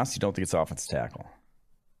I honestly don't think it's offensive tackle.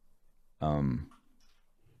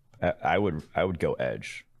 I would go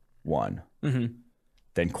edge 1, then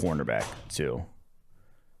cornerback 2,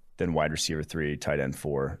 then wide receiver 3, tight end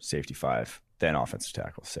 4, safety 5, then offensive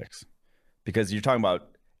tackle 6. Because if you're talking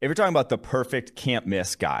about the perfect can't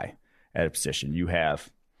miss guy at a position, you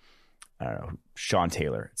have Sean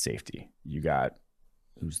Taylor at safety. You got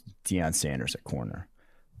who's Deion Sanders at corner.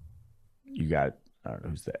 You got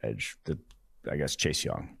who's the edge? I guess Chase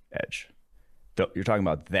Young edge. You're talking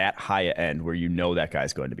about that high end where you know that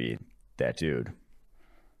guy's going to be that dude.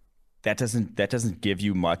 That doesn't give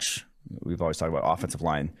you much. We've always talked about offensive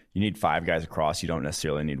line. You need 5 guys across. You don't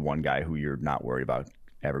necessarily need one guy who you're not worried about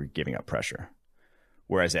ever giving up pressure.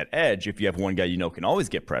 Whereas at edge, if you have one guy you know can always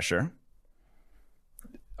get pressure,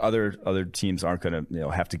 other teams aren't going to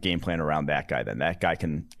have to game plan around that guy. Then that guy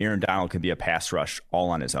Aaron Donald can be a pass rush all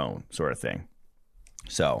on his own sort of thing.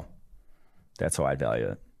 So that's how I value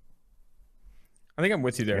it. I think I'm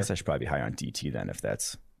with you there. I guess I should probably be high on DT then if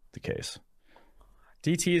that's the case.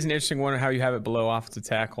 DT is an interesting one. How you have it below offensive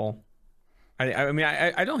tackle. I mean,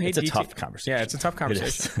 I don't hate DT. It's a tough conversation. Yeah, it's a tough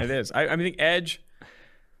conversation. It is. I think edge,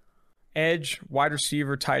 wide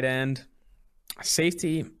receiver, tight end,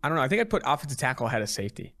 safety. I don't know. I think I'd put offensive tackle ahead of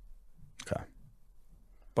safety. Okay.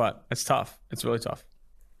 But it's tough. It's really tough.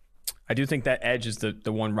 I do think that edge is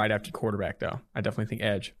the one right after quarterback, though. I definitely think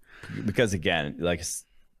edge. Because, again, like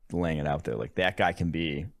laying it out there, like that guy can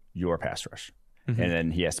be your pass rush. And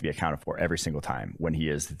then he has to be accounted for every single time when he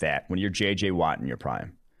is that. When you're J.J. Watt in your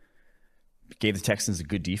prime. Gave the Texans a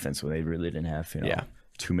good defense when they really didn't have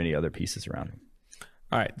too many other pieces around him.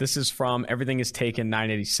 All right, this is from Everything Is Taken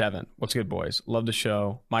 987. What's good, boys? Love the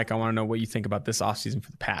show. Mike, I want to know what you think about this offseason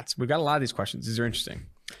for the Pats. We've got a lot of these questions. These are interesting.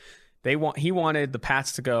 He wanted the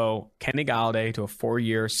Pats to go Kenny Golladay to a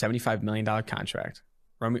 4-year, $75 million contract.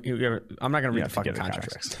 I'm not going to read the fucking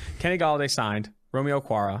contracts. Kenny Golladay signed Romeo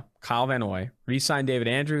Okwara, Kyle Van Noy, re-signed David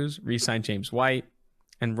Andrews, re-signed James White,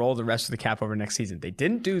 and roll the rest of the cap over next season. They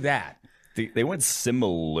didn't do that. They went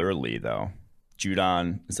similarly, though.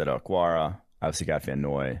 Judon instead of Okwara. Obviously got Van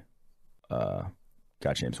Noy,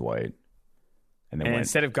 got James White. And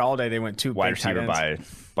instead of Golladay, they went 2 wide receiver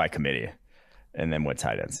by committee. And then went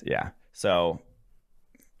tight ends. Yeah. So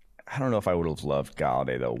I don't know if I would have loved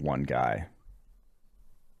Golladay, though, one guy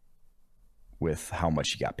with how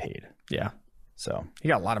much he got paid. Yeah. So he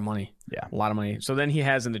got a lot of money. Yeah. A lot of money. So then he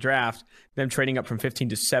has in the draft, them trading up from 15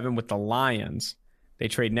 to 7 with the Lions. They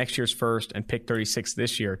trade next year's first and pick 36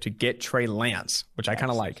 this year to get Trey Lance, which I kind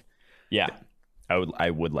of like. Yeah. I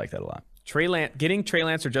would like that a lot. Getting Trey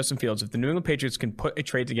Lance or Justin Fields, if the New England Patriots can put a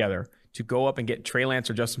trade together to go up and get Trey Lance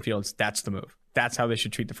or Justin Fields, that's the move. That's how they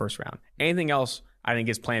should treat the first round. Anything else, I think,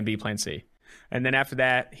 is plan B, plan C. And then after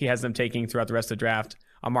that, he has them taking throughout the rest of the draft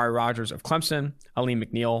Amari Rodgers of Clemson, Aleem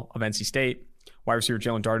McNeil of NC State, wide receiver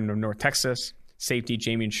Jalen Darden of North Texas, safety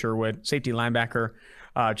linebacker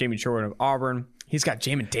Jamie Sherwood of Auburn. He's got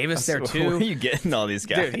Jamin Davis there too. Where are you getting all these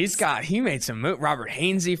guys? Dude, he made some move. Robert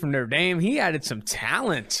Hainsey from Notre Dame. He added some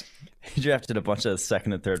talent. He drafted a bunch of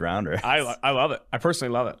second and third rounders. I love it. I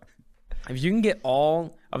personally love it. If you can get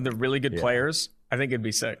all of the really good players, I think it'd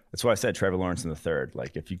be sick. That's why I said Trevor Lawrence in the third.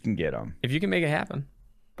 Like, if you can get him. If you can make it happen.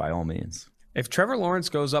 By all means. If Trevor Lawrence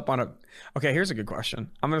goes up on a... Okay, here's a good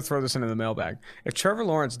question. I'm going to throw this into the mailbag. If Trevor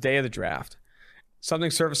Lawrence, day of the draft,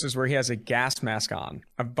 something surfaces where he has a gas mask on,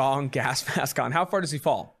 a bong gas mask on, how far does he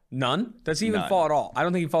fall? None? Does he even fall at all? I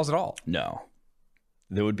don't think he falls at all. No.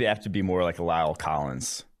 There would have to be more like a Lyle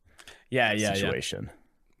Collins situation. Yeah.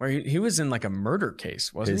 Where he was in like a murder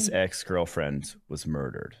case, wasn't he? His ex-girlfriend was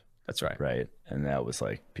murdered. That's right. Right? And that was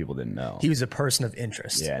like, people didn't know. He was a person of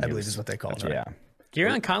interest, I believe is what they called it. Yeah.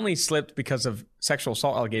 Garyon Conley slipped because of sexual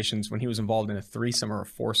assault allegations when he was involved in a threesome or a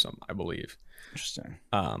foursome, I believe. Interesting.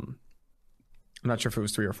 I'm not sure if it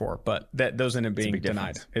was 3 or 4, but those ended up being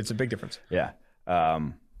denied. It's a big difference. Yeah.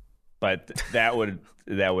 But that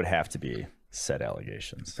would have to be said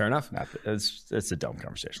allegations. Fair enough. It's a dumb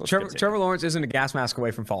conversation. Trevor Lawrence isn't a gas mask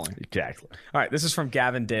away from falling. Exactly. All right, this is from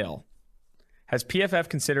Gavin Dale. Has PFF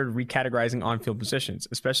considered recategorizing on-field positions,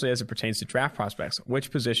 especially as it pertains to draft prospects? Which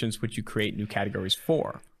positions would you create new categories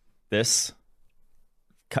for? This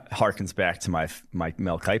harkens back to my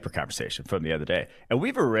Mel Kiper conversation from the other day. And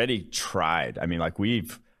we've already tried. I mean, like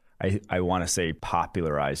I want to say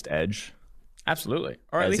popularized edge. Absolutely.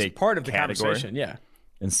 Or at least part of the conversation, yeah.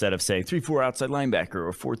 Instead of saying 3-4 outside linebacker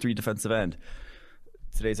or 4-3 defensive end.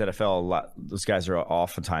 Today's NFL, those guys are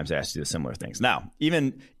oftentimes asked to do similar things. Now,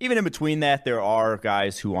 even in between that, there are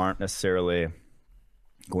guys who aren't necessarily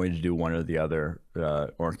going to do one or the other,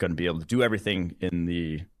 aren't going to be able to do everything in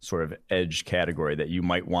the sort of edge category that you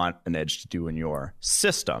might want an edge to do in your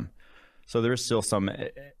system. So there's still some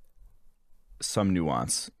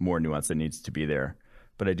nuance, more nuance that needs to be there.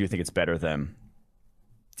 But I do think it's better than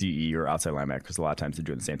DE or outside linebacker because a lot of times they're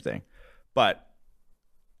doing the same thing. But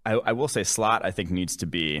I will say slot, I think, needs to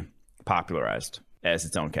be popularized as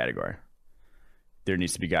its own category. There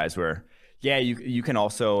needs to be guys where, yeah, you can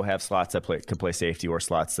also have slots that can play safety or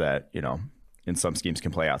slots that, in some schemes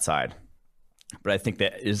can play outside. But I think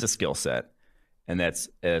that is a skill set, and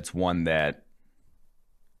it's one that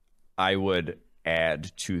I would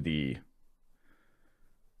add to the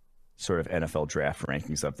sort of NFL draft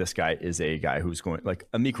rankings of this guy is a guy who's going like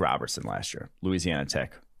Amik Robertson last year, Louisiana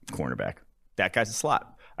Tech cornerback. That guy's a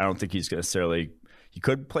slot. I don't think he's necessarily – he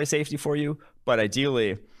could play safety for you, but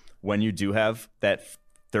ideally when you do have that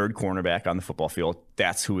third cornerback on the football field,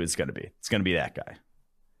 that's who it's going to be. It's going to be that guy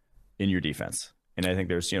in your defense. And I think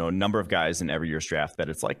there's, a number of guys in every year's draft that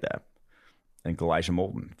it's like that. I think Elijah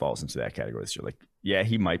Molden falls into that category this year. Like, yeah,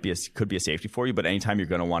 he could be a safety for you, but anytime you're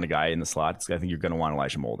going to want a guy in the slot, I think you're going to want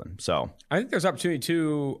Elijah Molden. So I think there's opportunity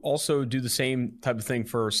to also do the same type of thing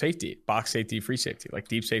for safety, box safety, free safety, like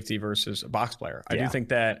deep safety versus a box player. I do think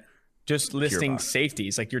that just listing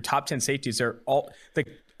safeties, like your top 10 safeties, are all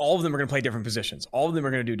of them are going to play different positions. All of them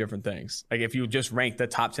are going to do different things. Like if you just rank the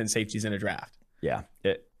top 10 safeties in a draft. Yeah.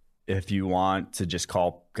 If you want to just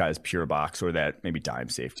call guys pure box or that maybe dime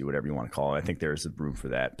safety, whatever you want to call it, I think there's room for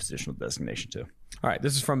that positional designation too. All right.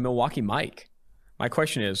 This is from Milwaukee Mike. My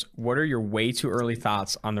question is, what are your way too early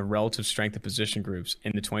thoughts on the relative strength of position groups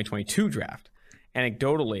in the 2022 draft?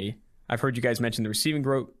 Anecdotally, I've heard you guys mention the receiving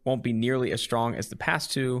group won't be nearly as strong as the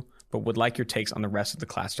past two, but would like your takes on the rest of the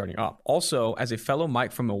class starting up. Also, as a fellow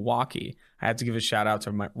Mike from Milwaukee, I have to give a shout out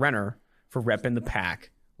to Mike Renner for repping the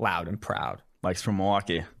pack loud and proud. Mike's from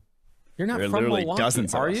Milwaukee. You're not from Milwaukee,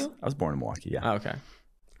 are you? I was born in Milwaukee, yeah. Oh, okay.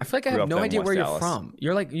 I feel like I have no idea where you're from. You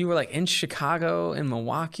were like in Chicago, in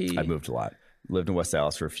Milwaukee. I moved a lot. Lived in West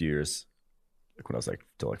Dallas for a few years, like when I was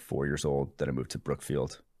till 4 years old. Then I moved to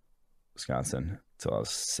Brookfield, Wisconsin, till I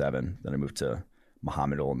was 7. Then I moved to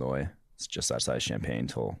Mahomet, Illinois. It's just outside of Champaign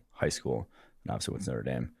till high school. And obviously went to Notre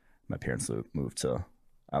Dame. My parents moved to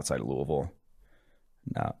outside of Louisville.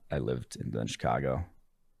 Now I lived in Chicago,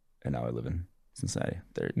 and now I live in Cincinnati.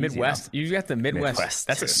 They're Midwest. You got the Midwest.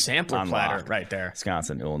 That's a sampler platter right there.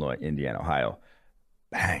 Wisconsin, Illinois, Indiana, Ohio.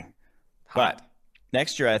 Bang. But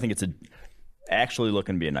next year, I think it's actually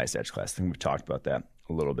looking to be a nice edge class. I think we've talked about that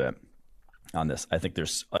a little bit on this. I think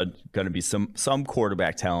there's going to be some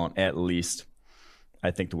quarterback talent at least.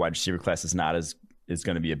 I think the wide receiver class is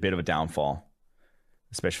going to be a bit of a downfall,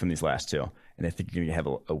 especially from these last two. And I think you're going to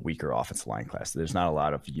have a weaker offensive line class. There's not a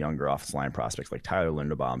lot of younger offensive line prospects like Tyler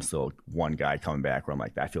Linderbaum, still one guy coming back where I'm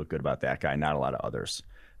like, I feel good about that guy. Not a lot of others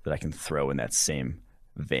that I can throw in that same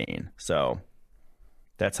vein. So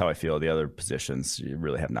that's how I feel. The other positions you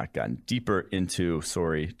really have not gotten deeper into.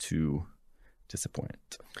 Sorry to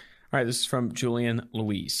disappoint. All right, this is from Julian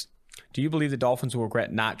Louise. Do you believe the Dolphins will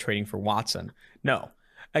regret not trading for Watson? No.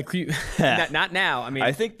 Not now. I mean,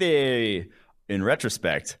 I think they, in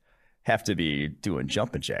retrospect, have to be doing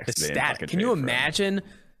jumping jacks. The stat. Can you imagine?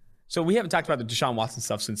 So we haven't talked about the Deshaun Watson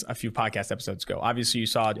stuff since a few podcast episodes ago. Obviously, you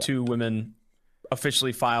saw two women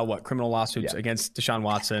officially file criminal lawsuits against Deshaun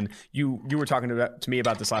Watson. You were talking to me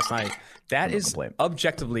about this last night. That is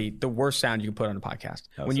objectively the worst sound you can put on a podcast.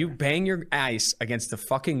 When you bang your ice against the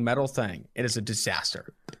fucking metal thing, it is a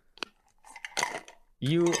disaster.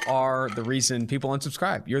 You are the reason people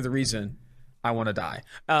unsubscribe. You're the reason I want to die.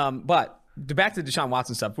 But back to Deshaun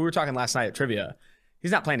Watson stuff. We were talking last night at trivia.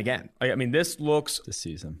 He's not playing again. I mean, this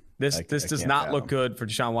season. This does not look good for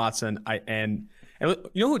Deshaun Watson. And you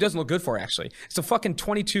know who it doesn't look good for, actually? It's the fucking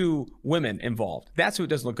 22 women involved. That's who it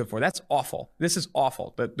doesn't look good for. That's awful. This is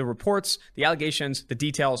awful. The reports, the allegations, the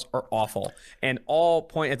details are awful. And all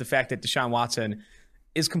point at the fact that Deshaun Watson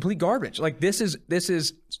is complete garbage. Like this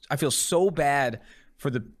is I feel so bad for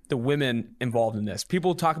the women involved in this.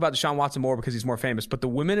 People talk about Deshaun Watson more because he's more famous, but the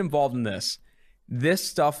women involved in this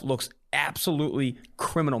stuff looks absolutely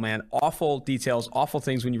criminal, man. Awful details, awful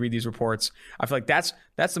things when you read these reports. I feel like that's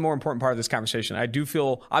the more important part of this conversation. I do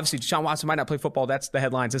feel, obviously, Deshaun Watson might not play football. That's the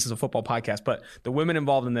headlines. This is a football podcast, but the women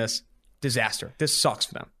involved in this, disaster. This sucks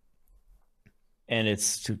for them. And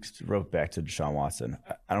it's to rope back to Deshaun Watson.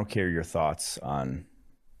 I don't care your thoughts on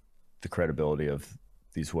the credibility of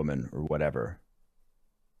these women or whatever.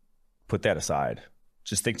 Put that aside.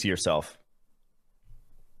 Just think to yourself,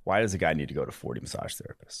 why does a guy need to go to 40 massage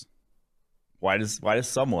therapists? Why does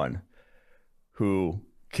someone who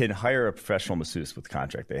can hire a professional masseuse with the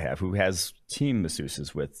contract they have, who has team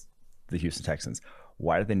masseuses with the Houston Texans,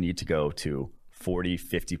 why do they need to go to 40,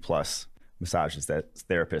 50 plus massages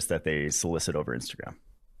therapists that they solicit over Instagram?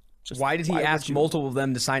 Why did he ask multiple of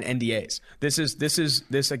them to sign NDAs?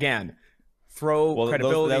 This again,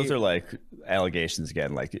 credibility. Those are like allegations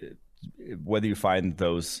again, like whether you find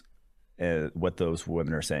those what those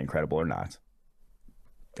women are saying credible or not,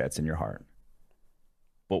 that's in your heart.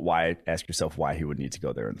 But why? Ask yourself why he would need to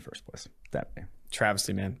go there in the first place. That way.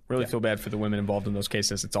 Travesty, man. Really feel bad for the women involved in those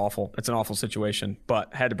cases. It's awful. It's an awful situation,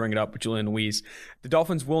 but had to bring it up with Julian Louise. The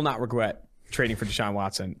Dolphins will not regret trading for Deshaun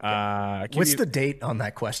Watson. What's the date on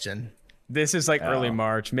that question? This is like early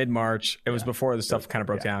March, mid-March. It was before the stuff kind of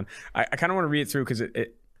broke down. I kind of want to read it through because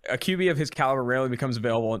a QB of his caliber rarely becomes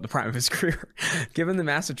available at the prime of his career. Given the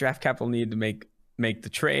massive draft capital need to make the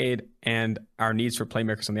trade and our needs for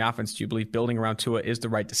playmakers on the offense, do you believe building around Tua is the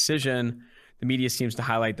right decision? The media seems to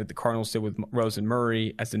highlight that the Cardinals did with Rose and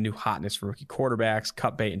Murray as the new hotness for rookie quarterbacks,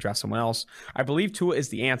 cut bait and draft someone else. I believe Tua is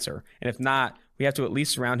the answer. And if not, we have to at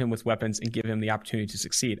least surround him with weapons and give him the opportunity to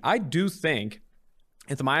succeed. I do think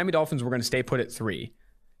if the Miami Dolphins were going to stay put at 3,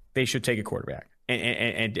 they should take a quarterback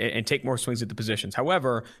and take more swings at the positions.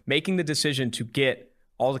 However, making the decision to get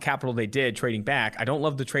all the capital they did trading back, I don't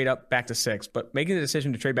love the trade up back to 6, but making the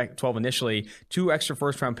decision to trade back to 12 initially, 2 extra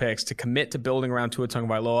first-round picks to commit to building around Tua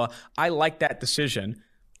Tagovailoa, I like that decision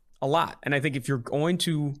a lot. And I think if you're going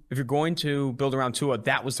to build around Tua,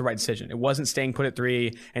 that was the right decision. It wasn't staying put at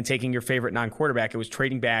 3 and taking your favorite non-quarterback. It was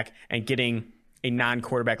trading back and getting a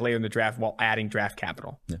non-quarterback later in the draft while adding draft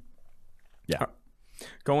capital. Yeah.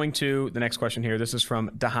 Going to the next question here. This is from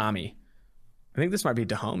Dahami. I think this might be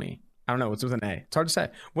Dahomey. I don't know. It's with an A. It's hard to say.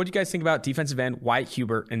 What do you guys think about defensive end Wyatt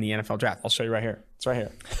Hubert in the NFL draft? I'll show you right here. It's right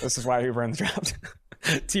here. This is Wyatt Hubert in the draft.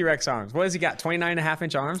 T-Rex arms. What has he got?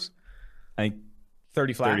 29.5-inch arms? I think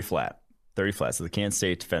 30 flat. 30 flat. So the Kansas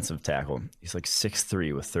State defensive tackle, he's like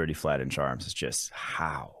 6'3" with 30 flat-inch arms. It's just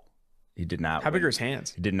how? He did not. How big are his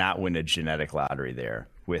hands? He did not win a genetic lottery there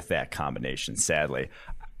with that combination, sadly.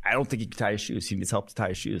 I don't think he can tie his shoes. He needs help to tie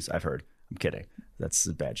his shoes, I've heard. I'm kidding. That's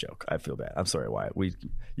a bad joke. I feel bad. I'm sorry, Wyatt.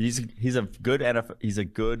 He's a good NFL. He's a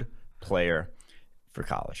good player for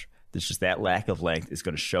college. It's just that lack of length is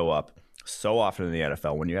going to show up so often in the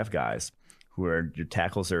NFL when you have guys who are your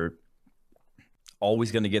tackles are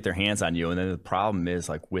always going to get their hands on you, and then the problem is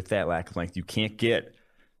like with that lack of length, you can't get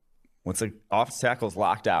once an offensive tackle is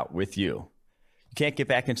locked out with you can't get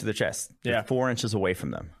back into their chest. You're 4 inches away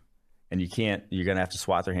from them. And you're going to have to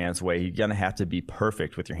swat their hands away. You're going to have to be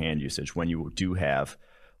perfect with your hand usage when you do have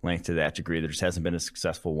length to that degree. There just hasn't been a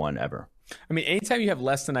successful one ever. I mean, anytime you have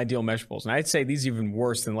less than ideal measurables, and I'd say these are even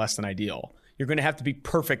worse than less than ideal, you're going to have to be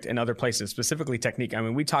perfect in other places, specifically technique. I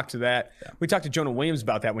mean, we talked to that. Yeah. We talked to Jonah Williams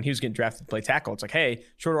about that when he was getting drafted to play tackle. It's like, hey,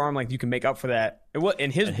 shorter arm length, you can make up for that.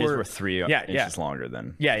 His were 3 inches longer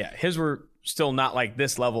than. Yeah. His were still not like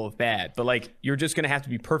this level of bad, but like you're just going to have to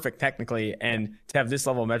be perfect technically, and to have this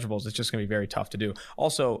level of measurables, it's just going to be very tough to do.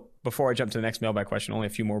 Also, before I jump to the next mailbag question, only a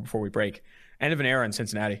few more before we break. End of an era in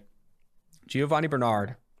Cincinnati. Giovanni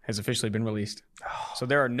Bernard has officially been released. So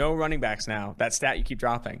there are no running backs now. That stat you keep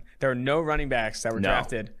dropping. There are no running backs that were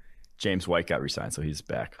drafted. James White got re-signed, so he's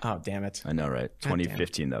back. Oh, damn it. I know, right?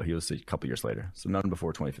 2015, though. He was a couple years later. So none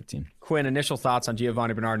before 2015. Quinn, initial thoughts on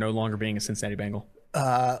Giovanni Bernard no longer being a Cincinnati Bengal?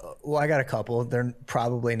 Well, I got a couple. They're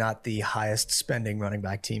probably not the highest spending running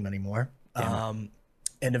back team anymore.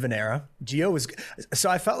 End of an era. Gio was so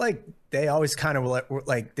I felt like they always kind of were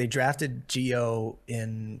like they drafted Gio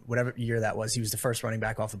in whatever year that was. He was the first running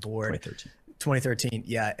back off the board. 2013.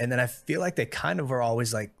 Yeah. And then I feel like they kind of were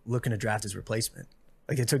always like looking to draft his replacement.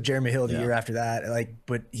 Like they took Jeremy Hill the year after that.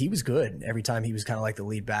 But he was good every time. He was kind of like the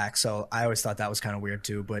lead back. So I always thought that was kind of weird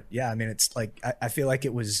too. But yeah, I mean, it's like I feel like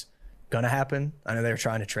it was gonna happen. I know they were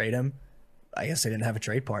trying to trade him. I guess they didn't have a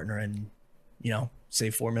trade partner and,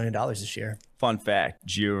 save $4 million this year. Fun fact,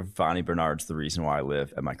 Giovanni Bernard's the reason why I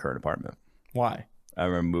live at my current apartment. Why? I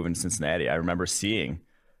remember moving to Cincinnati. I remember seeing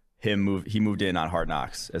him move. He moved in on Hard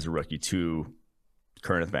Knocks as a rookie to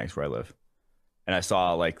Kenneth Banks, where I live. And I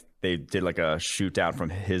saw like they did like a shoot down from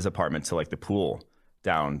his apartment to like the pool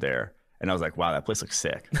down there. And I was like, wow, that place looks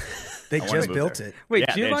sick. They just built it. Wait,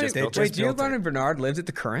 Yeah, Giovanni Bernard lives at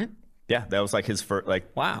the Current? Yeah, that was like his first.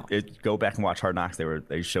 Like, wow. Go back and watch Hard Knocks.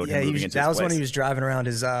 They showed him moving into that was his place. when he was driving around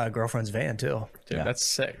his girlfriend's van too. Dude, that's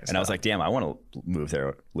sick. And I was like, damn, I want to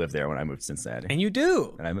live there when I moved to Cincinnati. And you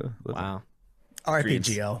do. And I moved. Wow. R.I.P.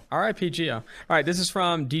 Gio. R.I.P. Gio. All right, this is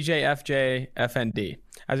from DJFJFND.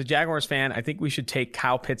 As a Jaguars fan, I think we should take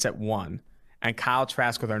Kyle Pitts at 1 and Kyle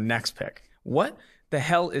Trask with our next pick. What the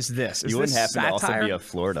hell is this? You wouldn't happen to also be a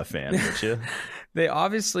Florida fan, would you? They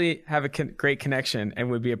obviously have a great connection and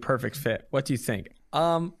would be a perfect fit. What do you think?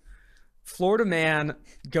 Florida man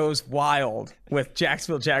goes wild with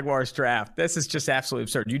Jacksonville Jaguars draft. This is just absolutely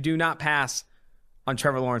absurd. You do not pass on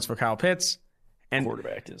Trevor Lawrence for Kyle Pitts. And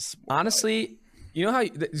quarterback is honestly, you know how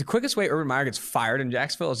the quickest way Urban Meyer gets fired in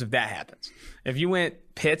Jacksonville is if that happens. If you went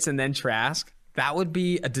Pitts and then Trask, that would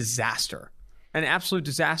be a disaster, an absolute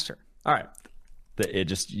disaster. All right.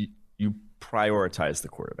 You prioritize the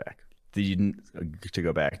quarterback. To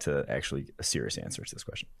go back to actually a serious answer to this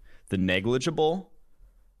question, the negligible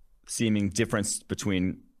seeming difference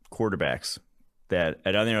between quarterbacks that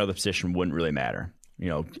at any other position wouldn't really matter. You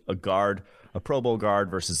know, a guard, a Pro Bowl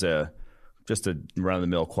guard versus just a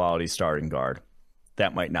run-of-the-mill quality starting guard,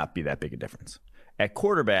 that might not be that big a difference. At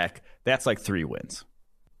quarterback, that's like 3 wins.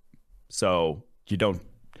 So you don't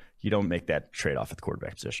make that trade-off at the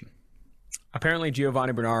quarterback position. Apparently,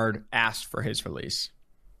 Giovanni Bernard asked for his release.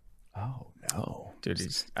 Oh no, dude,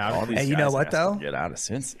 he's out. And you know what though? Get out of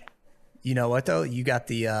Cincy. You know what though? You got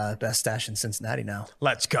the best stash in Cincinnati now.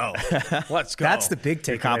 Let's go. Let's go. That's the big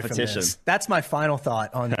takeaway competition. from this. That's my final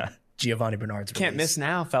thought on Giovanni Bernard's Can't release. miss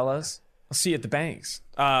now, fellas. I'll see you at the banks.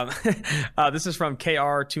 This is from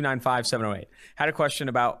KR295708. Had a question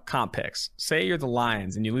about comp picks. Say you're the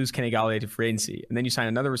Lions and you lose Kenny Galladay to free agency, and then you sign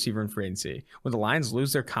another receiver in free agency. Would the Lions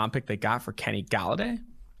lose their comp pick they got for Kenny Galladay?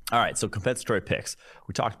 All right, so compensatory picks.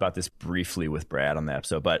 We talked about this briefly with Brad on the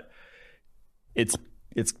episode, but it's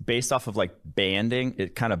based off of like banding.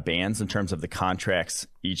 It kind of bands in terms of the contracts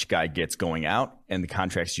each guy gets going out and the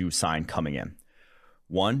contracts you sign coming in.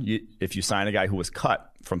 One, if you sign a guy who was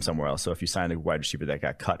cut from somewhere else, so if you sign a wide receiver that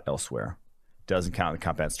got cut elsewhere, doesn't count in the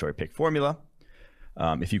compensatory pick formula.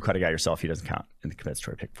 If you cut a guy yourself, he doesn't count in the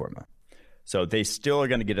compensatory pick formula. So they still are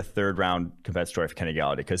going to get a 3rd round compensatory for Kenny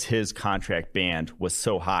Galladay because his contract band was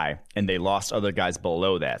so high, and they lost other guys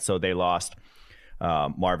below that. So they lost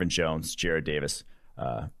Marvin Jones, Jared Davis,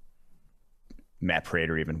 Matt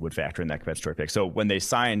Prater even would factor in that compensatory pick. So when they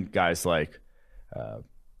signed guys like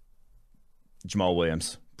Jamal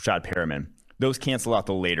Williams, Rashad Perriman, those cancel out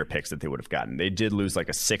the later picks that they would have gotten. They did lose like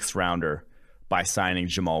a 6th rounder by signing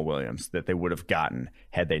Jamal Williams that they would have gotten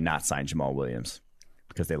had they not signed Jamal Williams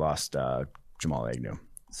because they lost Jamal Agnew.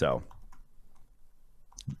 So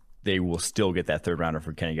they will still get that 3rd rounder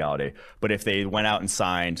for Kenny Galladay. But if they went out and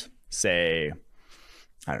signed, say,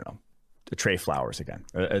 I don't know, the Trey Flowers again,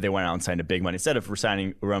 or they went out and signed a big money, instead of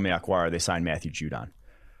signing Romeo Aquara, they signed Matthew Judon.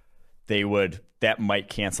 That might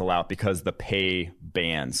cancel out because the pay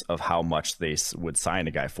bands of how much they would sign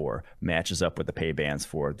a guy for matches up with the pay bands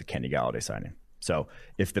for the Kenny Galladay signing. So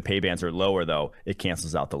if the pay bands are lower, though, it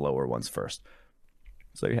cancels out the lower ones first.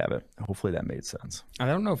 So you have it. Hopefully that made sense. I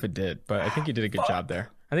don't know if it did, but I think you did a good job there.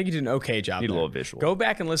 I think you did an okay job. Need there. A little visual. Go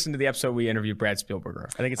back and listen to the episode we interviewed Brad Spielberger.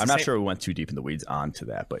 I think it's. I'm not sure we went too deep in the weeds onto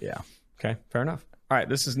that, but yeah. Okay, fair enough. All right,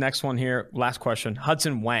 this is next one here. Last question.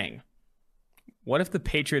 Hudson Wang. What if the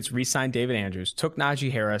Patriots re-signed David Andrews, took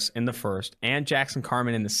Najee Harris in the 1st and Jackson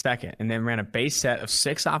Carman in the 2nd, and then ran a base set of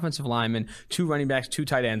 6 offensive linemen, 2 running backs, 2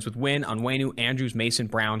 tight ends with Wynn, Onwenu, Andrews, Mason,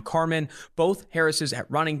 Brown, Carman, both Harris's at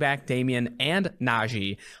running back, Damian, and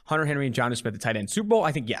Najee, Hunter Henry and Jonnu Smith at tight end. Super Bowl,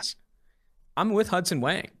 I think yes. I'm with Hudson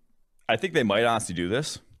Wang. I think they might honestly do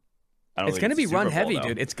this. It's going to be run heavy,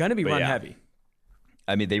 dude. It's going to be run heavy.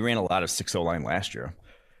 I mean, they ran a lot of 6-0 line last year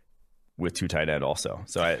with 2 tight end also.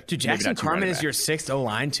 So dude, Jackson Carman is your 6th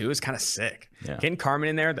O-line too. Is kind of sick. Yeah. Getting Carman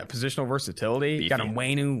in there, that positional versatility. You got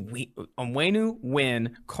Onwenu,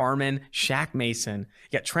 Wynn, Carman, Shaq Mason.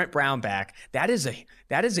 You got Trent Brown back. That is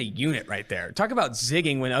a unit right there. Talk about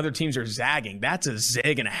zigging when other teams are zagging. That's a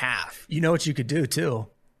zig and a half. You know what you could do too?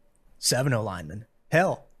 7 O-linemen.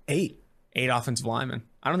 Hell, 8. 8 offensive linemen.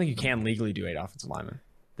 I don't think you can legally do 8 offensive linemen.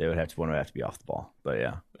 One would have to be off the ball, but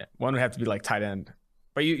yeah. One would have to be like tight end.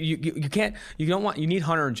 But you can't. You need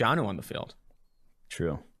Hunter and Jonnu on the field.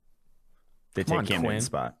 True. They take Cam Newton's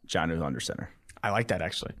spot. Jonnu's under center. I like that,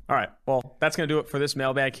 actually. All right. Well, that's going to do it for this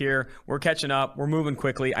mailbag here. We're catching up. We're moving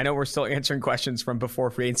quickly. I know we're still answering questions from before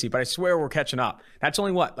free agency, but I swear we're catching up. That's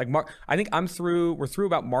only what? Like, I think we're through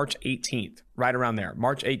about March 18th, right around there,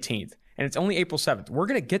 March 18th. And it's only April 7th. We're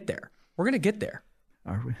going to get there. We're going to get there.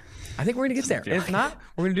 Are we? I think we're going to get there. And if not,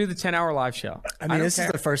 we're going to do the 10-hour live show. I mean, this is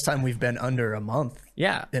the first time we've been under a month.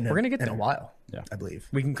 Yeah, we're going to get there. In a while, yeah. I believe.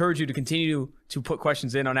 We encourage you to continue to put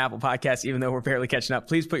questions in on Apple Podcasts, even though we're barely catching up.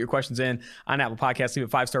 Please put your questions in on Apple Podcasts. Leave a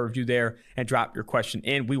 5-star review there and drop your question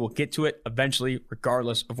in. We will get to it eventually,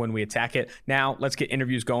 regardless of when we attack it. Now, let's get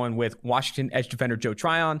interviews going with Washington edge defender Joe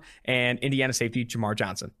Tryon and Indiana safety Jamar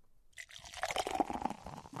Johnson.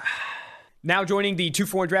 Now joining the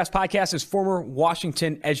 241 Drafts podcast is former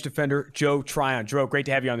Washington edge defender Joe Tryon. Joe, great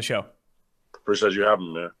to have you on the show. Appreciate you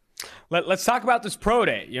having me, man. Let's talk about this pro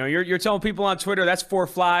day. You know, you're telling people on Twitter that's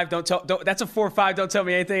 4.5. That's a 4.5. Don't tell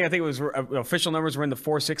me anything. I think it was official numbers were in the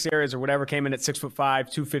 4.6 areas or whatever. Came in at 6'5",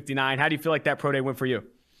 259. How do you feel like that pro day went for you?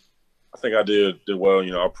 I think I did well.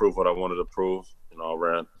 You know, I proved what I wanted to prove. You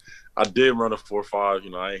know, I did run a 4.5. You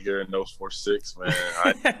know, I ain't hearing those 4.6,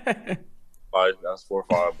 man. That's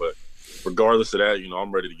 4.5, but regardless of that, you know,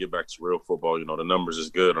 I'm ready to get back to real football. You know, the numbers is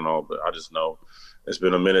good and all, but I just know it's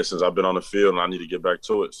been a minute since I've been on the field and I need to get back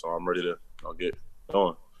to it. So I'm ready to get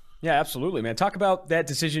going. Yeah, absolutely, man. Talk about that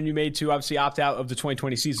decision you made to obviously opt out of the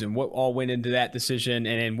 2020 season. What all went into that decision,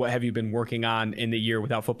 and what have you been working on in the year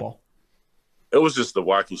without football? It was just the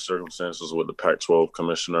wacky circumstances with the Pac-12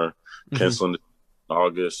 commissioner canceling in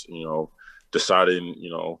August, you know, deciding, you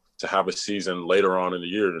know, to have a season later on in the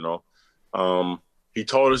year, you know. He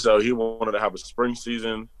told us that he wanted to have a spring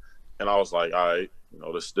season, and I was like, all right, you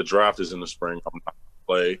know, the draft is in the spring. I'm not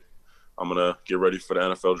going to play. I'm going to get ready for the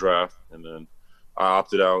NFL draft. And then I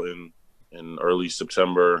opted out in early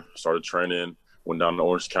September, started training, went down to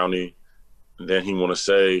Orange County. And then he want to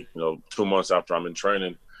say, you know, 2 months after I'm in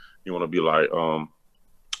training, he want to be like,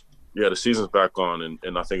 yeah, the season's back on.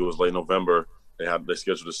 And I think it was late November. They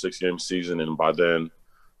scheduled a 6-game season, and by then,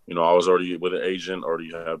 you know, I was already with an agent,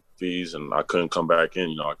 already had fees, and I couldn't come back in.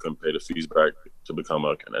 You know, I couldn't pay the fees back to become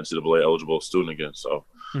an NCAA eligible student again. So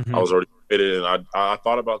I was already committed, and I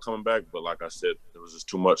thought about coming back, but like I said, there was just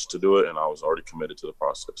too much to do it, and I was already committed to the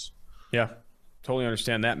process. Yeah. Totally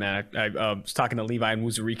understand that, man. I was talking to Levi and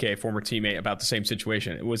Wuzurike, a former teammate, about the same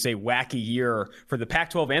situation. It was a wacky year for the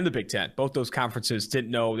Pac-12 and the Big Ten. Both those conferences didn't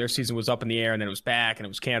know their season was up in the air, and then it was back, and it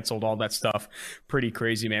was canceled, all that stuff. Pretty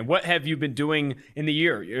crazy, man. What have you been doing in the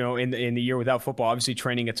year, you know, in the year without football? Obviously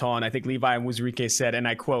training a ton. I think Levi and Wuzurike said, and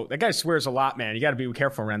I quote, that guy swears a lot, man. You got to be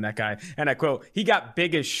careful around that guy. And I quote, he got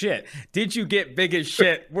big as shit. Did you get big as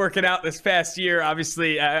shit working out this past year?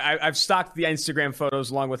 Obviously, I've stocked the Instagram photos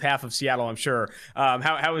along with half of Seattle, I'm sure.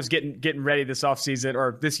 How is getting ready this offseason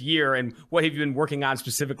or this year, and what have you been working on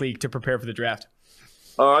specifically to prepare for the draft?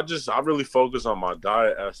 I really focus on my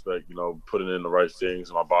diet aspect, you know, putting in the right things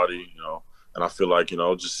in my body, you know, and I feel like, you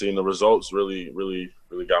know, just seeing the results really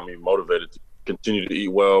got me motivated to continue to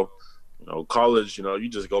eat well. You know, college, you know, you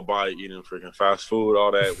just go by eating freaking fast food,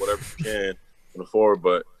 all that, whatever you can afford.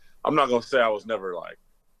 But I'm not gonna say I was never like,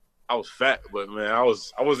 I was fat, but man, I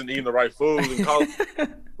wasn't eating the right food in college.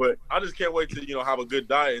 But I just can't wait to, you know, have a good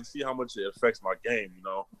diet and see how much it affects my game, you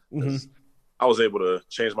know. I was able to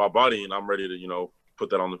change my body, and I'm ready to, you know, put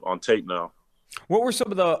that on tape now. What were some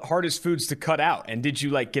of the hardest foods to cut out? And did you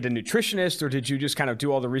like get a nutritionist, or did you just kind of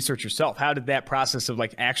do all the research yourself? How did that process of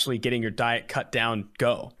like actually getting your diet cut down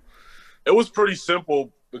go? It was pretty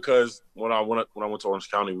simple because when I went to Orange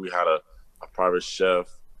County, we had a private chef,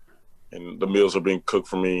 and the meals are being cooked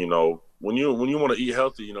for me. You know, when you want to eat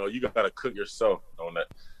healthy, you know, you got to cook yourself. You know, and that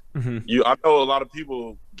I know a lot of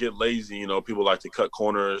people get lazy. You know, people like to cut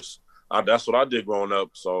corners. That's what I did growing up.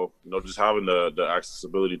 So, you know, just having the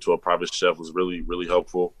accessibility to a private chef was really, really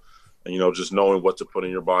helpful. And, you know, just knowing what to put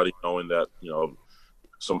in your body, knowing that, you know,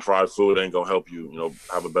 some fried food ain't going to help you, you know,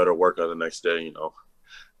 have a better workout the next day, you know.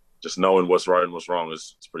 Just knowing what's right and what's wrong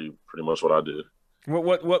is pretty much what I did.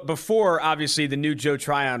 What before, obviously, the new Joe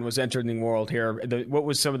Tryon was entering the world here, what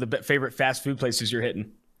was some of the favorite fast food places you're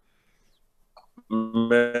hitting?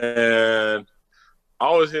 Man,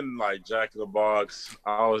 I was hitting like Jack in the Box.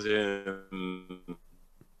 I was a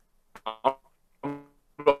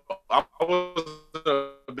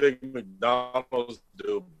big McDonald's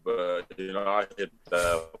dude, but, you know, I hit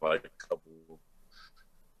that like a couple,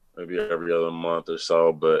 maybe every other month or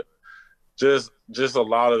so. But just a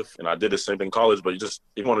lot of, and I did the same thing in college, but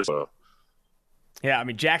you want to Yeah, I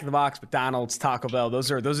mean, Jack in the Box, McDonald's, Taco Bell,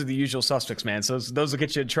 those are the usual suspects, man. So those will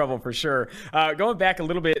get you in trouble for sure. Going back a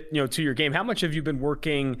little bit, to your game, how much have you been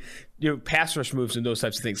working, pass rush moves and those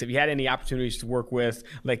types of things? Have you had any opportunities to work with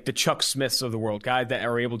like the Chuck Smiths of the world, guys that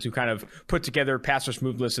are able to kind of put together pass rush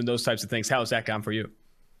move lists and those types of things? How has that gone for you?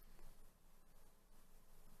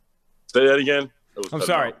 Say that again. I'm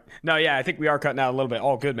sorry. No, yeah, I think we are cutting out a little bit.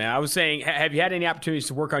 All good, man. I was saying, have you had any opportunities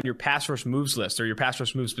to work on your pass rush moves list or your pass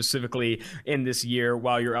rush moves specifically in this year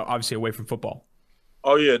while you're obviously away from football?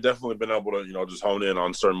 Oh yeah, definitely been able to just hone in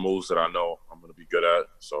on certain moves that I know I'm going to be good at.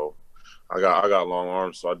 So I got long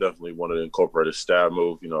arms, so I definitely wanted to incorporate a stab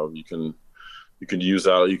move. You can use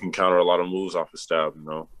that. You can counter a lot of moves off a stab.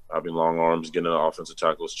 Having long arms, getting in the offensive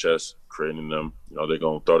tackle's chest, creating them. They're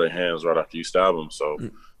gonna throw their hands right after you stab them. So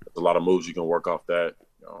there's a lot of moves you can work off that.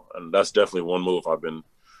 And that's definitely one move I've been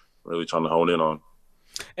really trying to hone in on.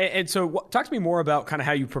 And so, talk to me more about kind of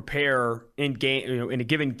how you prepare in game, in a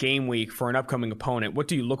given game week for an upcoming opponent. What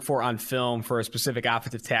do you look for on film for a specific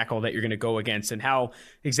offensive tackle that you're going to go against, and how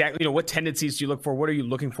exactly, what tendencies do you look for? What are you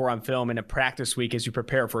looking for on film in a practice week as you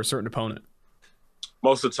prepare for a certain opponent?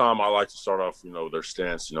 Most of the time, I like to start off, their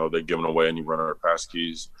stance. They're giving away any runner or pass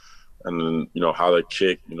keys, and then how they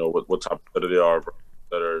kick. What type of setter they are,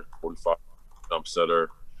 setter, 45 jump setter.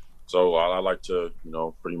 So I like to,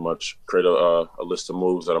 pretty much create a list of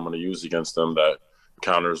moves that I'm going to use against them that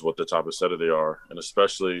counters what the type of setter they are. And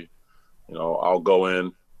especially, I'll go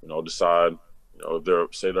in, decide, if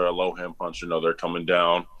they're a low hand puncher, they're coming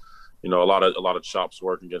down. A lot of chops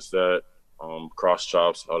work against that, cross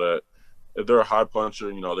chops, all that. If they're a high puncher,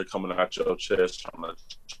 they're coming at your chest, trying to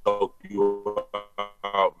choke you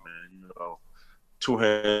out, man. Two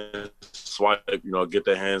hands swipe, get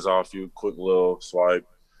their hands off you, quick little swipe.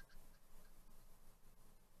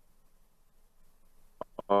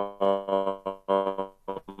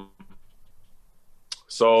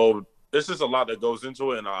 So this is a lot that goes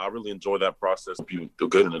into it, and I really enjoy that process. You do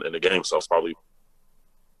good in the game, so it's probably.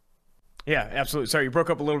 Yeah, absolutely. Sorry, you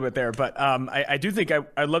broke up a little bit there, but I do think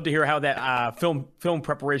I'd love to hear how that film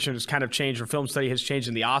preparation has kind of changed, or film study has changed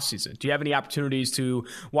in the offseason. Do you have any opportunities to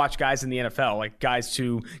watch guys in the NFL, like guys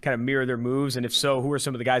to kind of mirror their moves? And if so, who are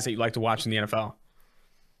some of the guys that you like to watch in the NFL?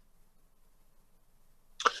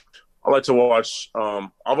 I like to watch.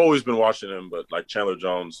 I've always been watching him, but like Chandler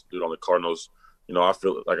Jones, dude on the Cardinals. I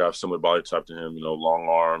feel like I have similar body type to him. Long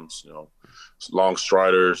arms. Long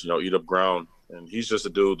striders. Eat up ground, and he's just a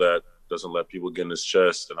dude that doesn't let people get in his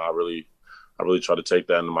chest. And I really try to take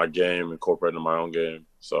that into my game, incorporate it in my own game.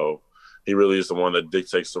 So he really is the one that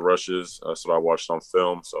dictates the rushes. That's what I watched on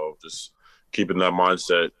film. So just keeping that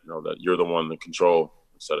mindset, that you're the one in control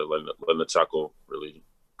instead of letting the tackle really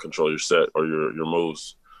control your set or your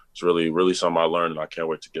moves. It's really something I learned, and I can't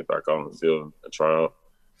wait to get back on the field and try out.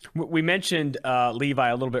 We mentioned Levi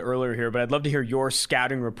a little bit earlier here, but I'd love to hear your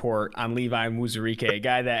scouting report on Levi Muzurike, a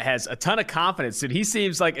guy that has a ton of confidence. Dude, he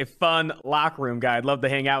seems like a fun locker room guy. I'd love to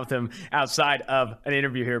hang out with him outside of an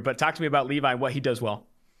interview here. But talk to me about Levi and what he does well.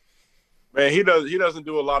 Man, he doesn't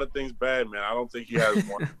do a lot of things bad, man. I don't think he has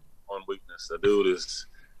one weakness. The dude is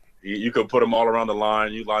you could put him all around the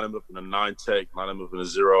line. You line him up in a 9 tech, line him up in a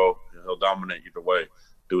 0, and he'll dominate either way.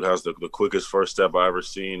 Dude has the quickest first step I ever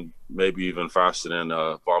seen, maybe even faster than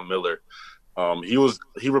Von Miller. He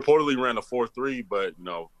reportedly ran a 4.3, but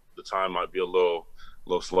the time might be a little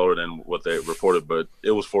slower than what they reported. But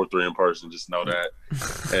it was 4.3 in person. Just know that.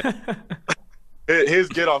 And his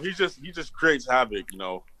get off, he just creates havoc.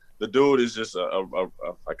 The dude is just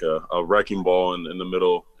a wrecking ball in the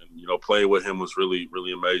middle, and playing with him was really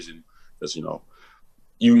amazing because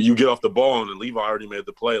You get off the ball, and Levi already made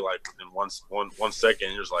the play like in one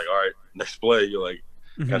second. You're just like, all right, next play. You're like,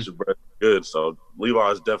 catch your breath, good. So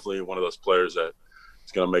Levi is definitely one of those players that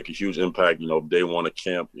is going to make a huge impact. Day one of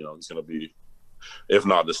camp. He's going to be, if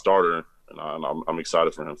not the starter, and I'm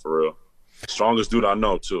excited for him for real. Strongest dude I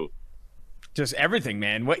know too. Just everything,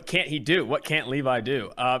 man. What can't he do? What can't Levi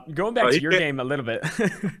do? Going back to your game a little bit.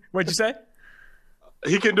 What'd you say?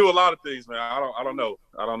 He can do a lot of things, man. I don't know.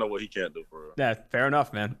 I don't know what he can't do for real. Yeah, fair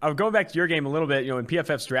enough, man. Going back to your game a little bit, in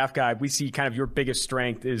PFF's draft guide, we see kind of your biggest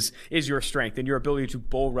strength is your strength and your ability to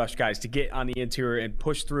bull rush guys, to get on the interior and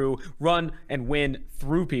push through, run and win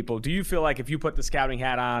through people. Do you feel like if you put the scouting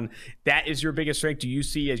hat on, that is your biggest strength? Do you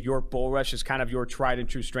see as your bull rush as kind of your tried and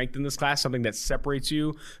true strength in this class, something that separates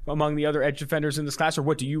you among the other edge defenders in this class? Or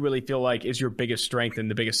what do you really feel like is your biggest strength and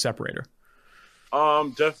the biggest separator?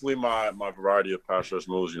 Definitely my variety of pass rush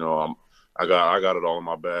moves. I got it all in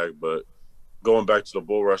my bag. But going back to the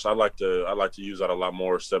bull rush, I like to use that a lot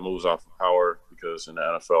more. Set moves off of power because in the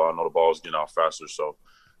NFL, I know the ball is getting out faster. So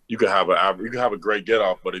you could have a great get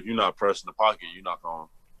off, but if you're not pressing the pocket, you're not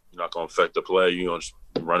gonna affect the play. You're gonna just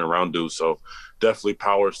run around dudes. So definitely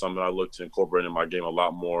power is something I look to incorporate in my game a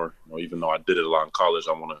lot more. Even though I did it a lot in college,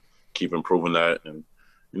 I want to keep improving that and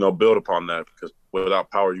build upon that, because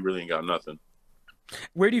without power, you really ain't got nothing.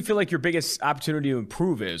 Where do you feel like your biggest opportunity to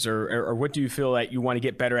improve is, or what do you feel like you want to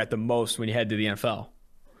get better at the most when you head to the NFL?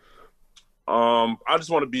 I just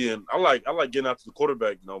want to be in. I like getting after the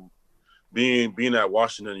quarterback. Being at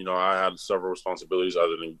Washington, I had several responsibilities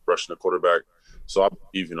other than rushing the quarterback. So I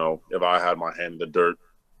believe, if I had my hand in the dirt,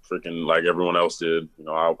 freaking like everyone else did,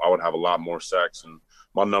 I would have a lot more sacks, and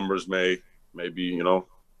my numbers maybe, maybe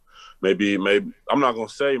I'm not gonna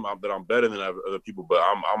say that I'm better than other people, but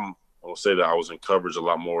I'm gonna say that I was in coverage a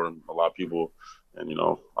lot more than a lot of people, and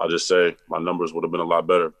I'll just say my numbers would have been a lot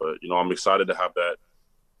better. But I'm excited to have that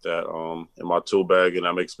in my tool bag, and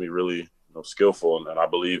that makes me really skillful, and I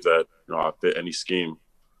believe that I fit any scheme,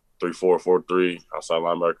 3-4, 4-3, outside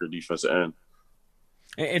linebacker, defensive end.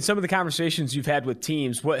 And some of the conversations you've had with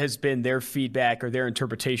teams, what has been their feedback or their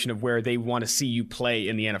interpretation of where they want to see you play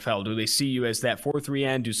in the NFL? Do they see you as that 4-3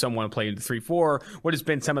 end? Do some want to play in the 3-4? What has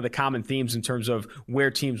been some of the common themes in terms of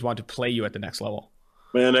where teams want to play you at the next level?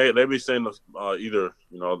 Man, they be saying either,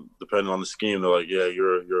 depending on the scheme, they're like, yeah,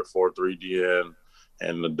 you're a 4-3 DN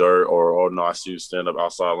and the dirt, or no, I see you stand up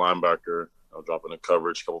outside linebacker, dropping the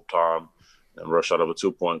coverage a couple times and rush out of a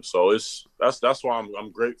 2-point. So that's why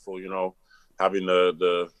I'm grateful, having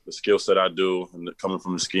the skill set I do, and coming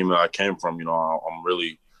from the scheme that I came from. I'm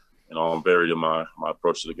really, I'm varied in my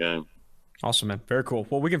approach to the game. Awesome, man. Very cool.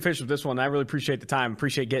 Well, we can finish with this one. I really appreciate the time.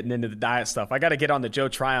 Appreciate getting into the diet stuff. I got to get on the Joe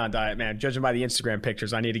Tryon diet, man. Judging by the Instagram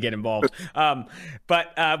pictures, I need to get involved.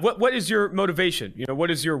 But what is your motivation? What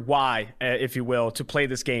is your why, if you will, to play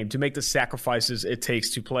this game, to make the sacrifices it takes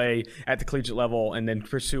to play at the collegiate level and then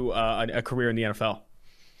pursue a career in the NFL?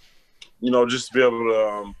 Just to be able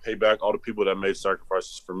to pay back all the people that made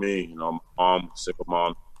sacrifices for me. My mom, single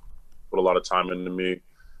mom, put a lot of time into me.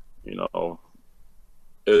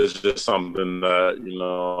 It's just something that,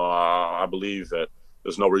 I believe that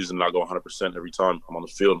there's no reason not go 100% every time I'm on the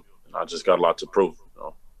field. And I just got a lot to prove.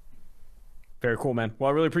 Very cool, man.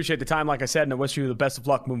 Well, I really appreciate the time, like I said, and I wish you the best of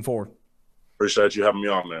luck moving forward. Appreciate you having me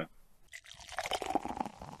on, man.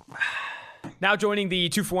 Now joining the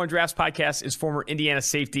 2-for-1 Drafts podcast is former Indiana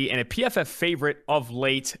safety and a PFF favorite of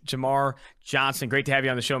late, Jamar Johnson. Great to have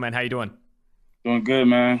you on the show, man. How you doing? Doing good,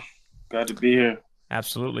 man. Glad to be here.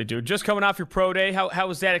 Absolutely, dude. Just coming off your pro day, how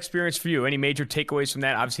was that experience for you? Any major takeaways from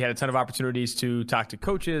that? Obviously had a ton of opportunities to talk to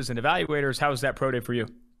coaches and evaluators. How was that pro day for you?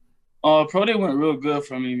 Pro day went real good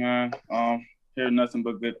for me, man. Heard nothing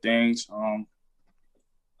but good things.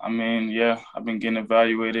 I've been getting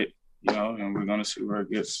evaluated, and we're gonna see where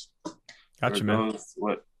it gets. Gotcha, man.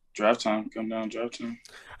 What draft time? Come down draft time.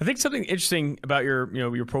 I think something interesting about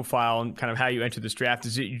your profile and kind of how you entered this draft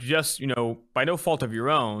is that you just, by no fault of your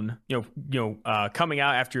own, coming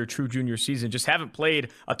out after your true junior season, just haven't played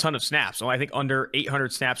a ton of snaps. So I think under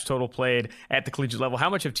 800 snaps total played at the collegiate level. How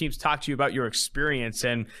much have teams talked to you about your experience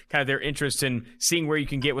and kind of their interest in seeing where you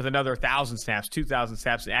can get with another 1,000 snaps, 2,000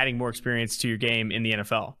 snaps, and adding more experience to your game in the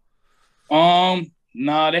NFL?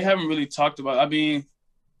 Nah, they haven't really talked about it. I mean,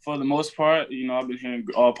 for the most part, I've been hearing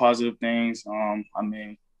all positive things.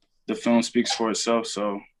 The film speaks for itself.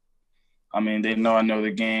 So, they know I know the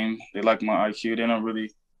game. They like my IQ. They don't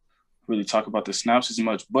really talk about the snaps as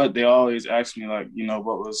much, but they always ask me, like,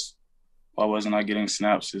 why wasn't I getting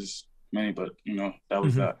snaps as many? But, that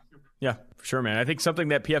was that. Yeah, for sure, man. I think something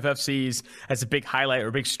that PFF sees as a big highlight or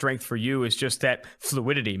a big strength for you is just that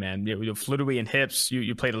fluidity, man. Fluidity in hips.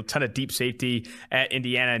 You played a ton of deep safety at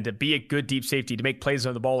Indiana, and to be a good deep safety, to make plays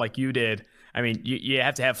on the ball like you did, you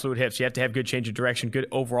have to have fluid hips. You have to have good change of direction, good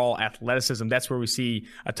overall athleticism. That's where we see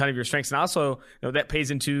a ton of your strengths. And also, that pays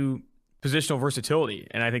into positional versatility,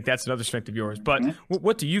 and I think that's another strength of yours. But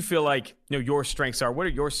what do you feel like your strengths are? What are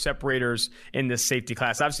your separators in this safety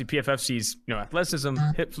class? Obviously, PFF sees athleticism,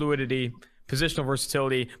 hip fluidity, positional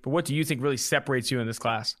versatility. But what do you think really separates you in this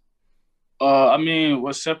class?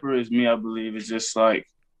 What separates me, I believe, is just my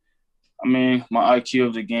IQ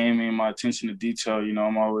of the game and my attention to detail.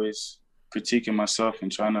 I'm always critiquing myself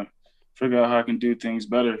and trying to figure out how I can do things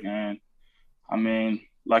better. And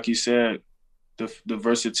like you said, the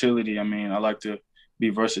versatility. I like to be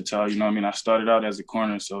versatile. I started out as a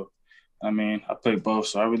corner, so I played both.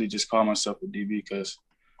 So I really just call myself a DB because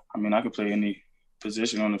I could play any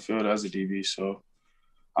position on the field as a DB. So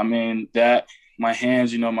that my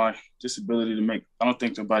hands, my ability to make. I don't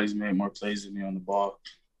think nobody's made more plays than me on the ball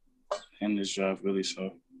in this draft, really.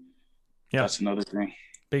 So that's another thing.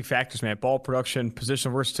 Big factors, man. Ball production,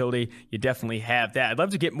 positional versatility, you definitely have that. I'd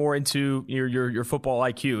love to get more into your football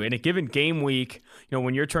IQ. In a given game week,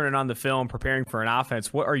 when you're turning on the film, preparing for an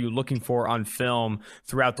offense, what are you looking for on film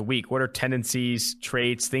throughout the week? What are tendencies,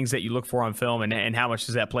 traits, things that you look for on film, and how much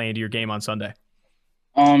does that play into your game on Sunday?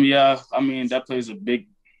 Yeah, I mean, that plays a big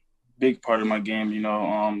part of my game,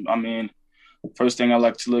 I mean, first thing I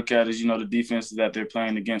like to look at is, the defenses that they're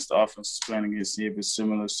playing against, the offense is playing against, see if it's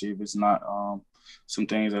similar, see if it's not. Some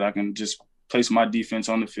things that I can just place my defense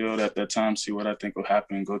on the field at that time, see what I think will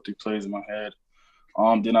happen, go through plays in my head.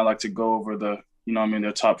 Then I like to go over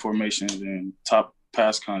their top formations and top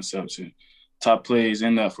pass concepts and top plays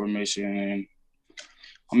in that formation.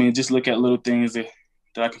 And just look at little things that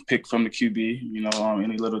I can pick from the QB,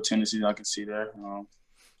 any little tendencies I can see there.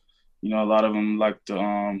 A lot of them like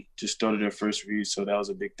to just throw to their first read, so that was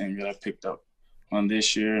a big thing that I picked up on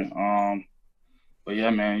this year. But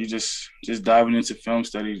yeah, man, you just diving into film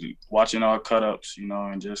study, watching all cut-ups,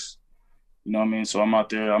 and just, So I'm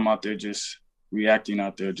out there just reacting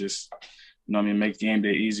out there, just, make game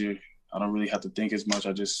day easier. I don't really have to think as much.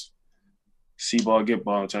 I just see ball, get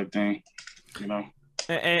ball type thing,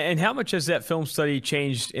 And how much has that film study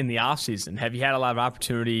changed in the offseason? Have you had a lot of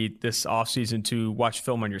opportunity this offseason to watch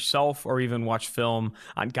film on yourself or even watch film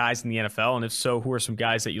on guys in the NFL? And if so, who are some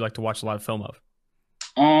guys that you like to watch a lot of film of?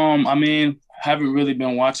 Haven't really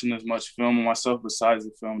been watching as much film on myself besides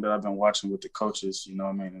the film that I've been watching with the coaches,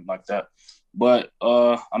 and like that. But,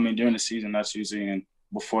 during the season, that's usually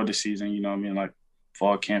before the season, like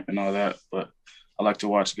fall camp and all that. But I like to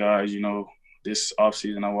watch guys, this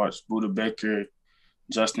offseason I watched Buda Baker,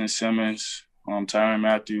 Justin Simmons, Tyrann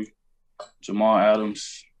Mathieu, Jamal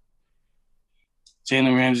Adams,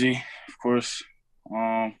 Jalen Ramsey, of course,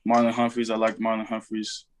 Marlon Humphreys. I like Marlon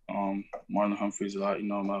Humphreys. Marlon Humphreys a lot.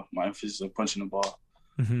 My emphasis on punching the ball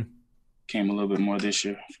came a little bit more this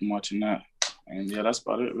year from watching that. And yeah, that's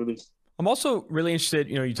about it, really. I'm also really interested,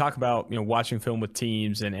 you talk about, watching film with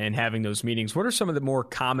teams and having those meetings. What are some of the more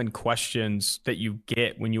common questions that you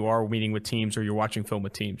get when you are meeting with teams or you're watching film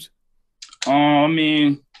with teams?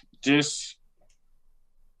 Just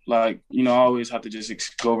like, I always have to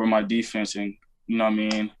just go over my defense and,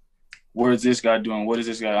 what is this guy doing? What is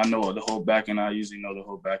this guy? I know the whole back end. I usually know the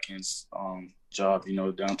whole back end's job,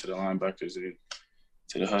 down to the linebackers,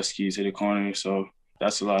 to the Huskies, to the corner. So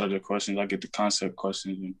that's a lot of the questions. I get the concept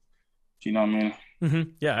questions, and you know what I mean? Mm-hmm.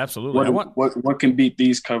 Yeah, absolutely. What can beat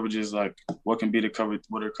these coverages? Like, what can be the cover?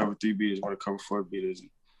 What are cover 3 beaters? What are cover 4 beaters? And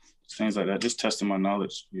things like that. Just testing my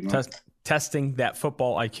knowledge. Testing that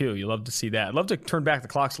football IQ. You love to see that. I'd love to turn back the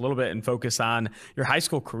clocks a little bit and focus on your high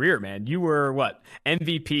school career, man. You were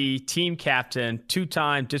MVP, team captain,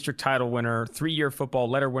 2-time district title winner, 3-year football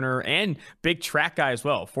letter winner, and big track guy as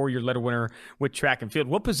well, 4-year letter winner with track and field.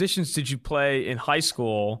 What positions did you play in high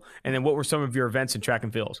school? And then what were some of your events in track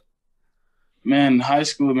and field? Man, high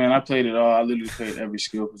school, man, I played it all. I literally played every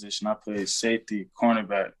skill position. I played safety,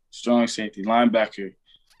 cornerback, strong safety, linebacker,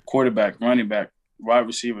 quarterback, running back, wide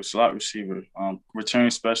receiver, slot receiver,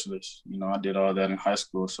 return specialist. I did all that in high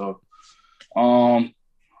school. So,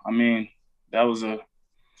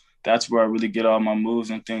 that's where I really get all my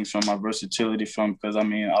moves and things from, my versatility from, because, I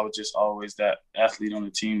was just always that athlete on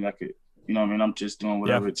the team that could, I'm just doing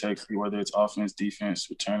whatever it takes, whether it's offense, defense,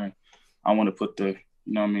 returning. I want to put the,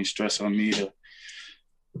 stress on me to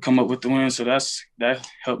come up with the win. So that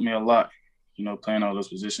helped me a lot, playing all those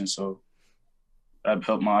positions. So that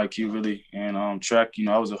helped my IQ really. And track,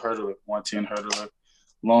 I was a hurdler, 110 hurdler,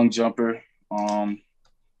 long jumper, 4x4,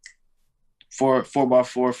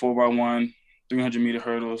 4x1, 300-meter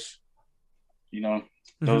hurdles.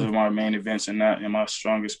 Those are my main events in that. And my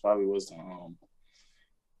strongest probably was,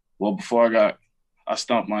 before I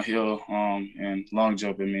stomped my heel and long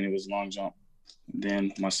jump. It was long jump.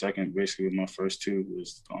 Then my second, basically my first two,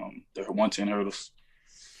 was the 110 hurdles.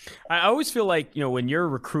 I always feel like, when you're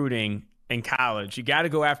recruiting in college, you got to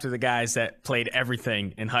go after the guys that played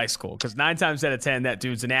everything in high school, because 9 times out of 10, that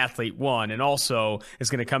dude's an athlete, one, and also is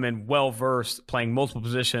going to come in well-versed, playing multiple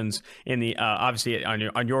positions in the obviously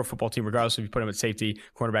on your football team, regardless if you put him at safety,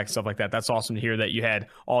 cornerback, and stuff like that. That's awesome to hear that you had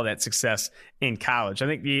all that success in college. I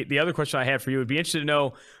think the other question I had for you would be interested to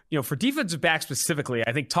know, for defensive backs specifically,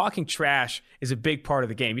 I think talking trash is a big part of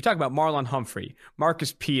the game. You talk about Marlon Humphrey,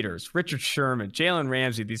 Marcus Peters, Richard Sherman, Jalen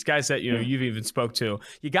Ramsey, these guys that you've even spoke to.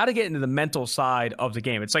 You got to get into the mental side of the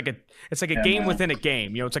game. It's like a game within a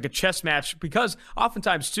game. It's like a chess match, because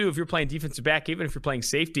oftentimes too, if you're playing defensive back, even if you're playing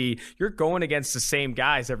safety, you're going against the same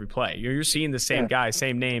guys every play. You're seeing the same guys,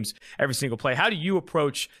 same names every single play. How do you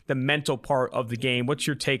approach the mental part of the game? What's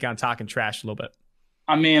your take on talking trash a little bit?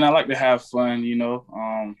 I like to have fun,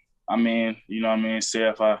 I mean, you know what I mean, say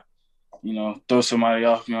if I, you know, throw somebody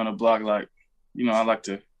off me on the block, like, you know, I like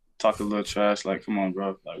to talk a little trash, like, come on,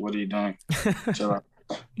 bro, like, what are you doing? Chill out.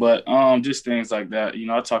 But just things like that. You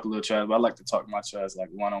know, I talk a little trash, but I like to talk my trash like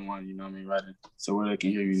one-on-one, you know what I mean, right? So where they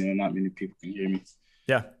can hear me, not many people can hear me.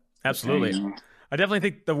 Yeah, absolutely. I definitely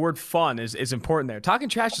think the word fun is important there. Talking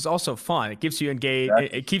trash is also fun. It keeps you engaged.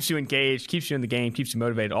 Exactly. It keeps you engaged, keeps you in the game, keeps you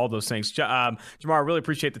motivated, all those things. Jamar, I really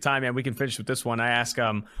appreciate the time, man. We can finish with this one. I ask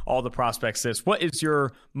all the prospects this. What is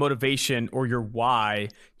your motivation or your why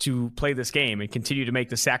to play this game and continue to make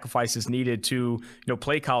the sacrifices needed to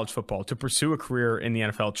play college football, to pursue a career in the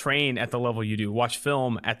NFL, train at the level you do, watch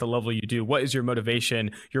film at the level you do? What is your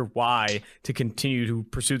motivation, your why to continue to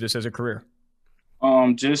pursue this as a career?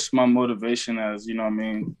 Just my motivation as, you know what I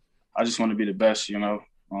mean, I just want to be the best, you know.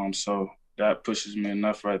 So that pushes me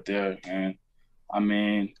enough right there. And I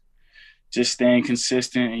mean, just staying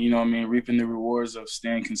consistent, you know what I mean, reaping the rewards of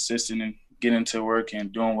staying consistent and getting to work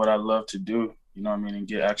and doing what I love to do, you know what I mean,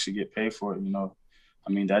 and actually get paid for it, you know.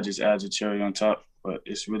 I mean, that just adds a cherry on top, but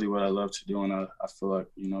it's really what I love to do. And I feel like,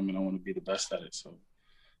 you know what I mean, I want to be the best at it. So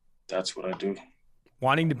that's what I do.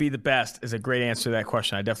 Wanting to be the best is a great answer to that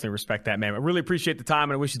question. I definitely respect that, man. I really appreciate the time,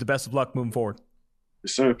 and I wish you the best of luck moving forward.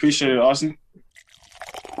 Yes, sir. Appreciate it, Austin.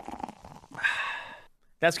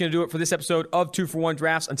 That's going to do it for this episode of 2-for-1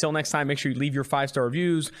 Drafts. Until next time, make sure you leave your 5-star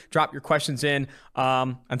reviews, drop your questions in.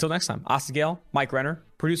 Until next time, Austin Gale, Mike Renner,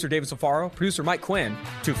 producer David Safaro, producer Mike Quinn,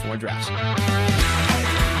 2-for-1 Drafts.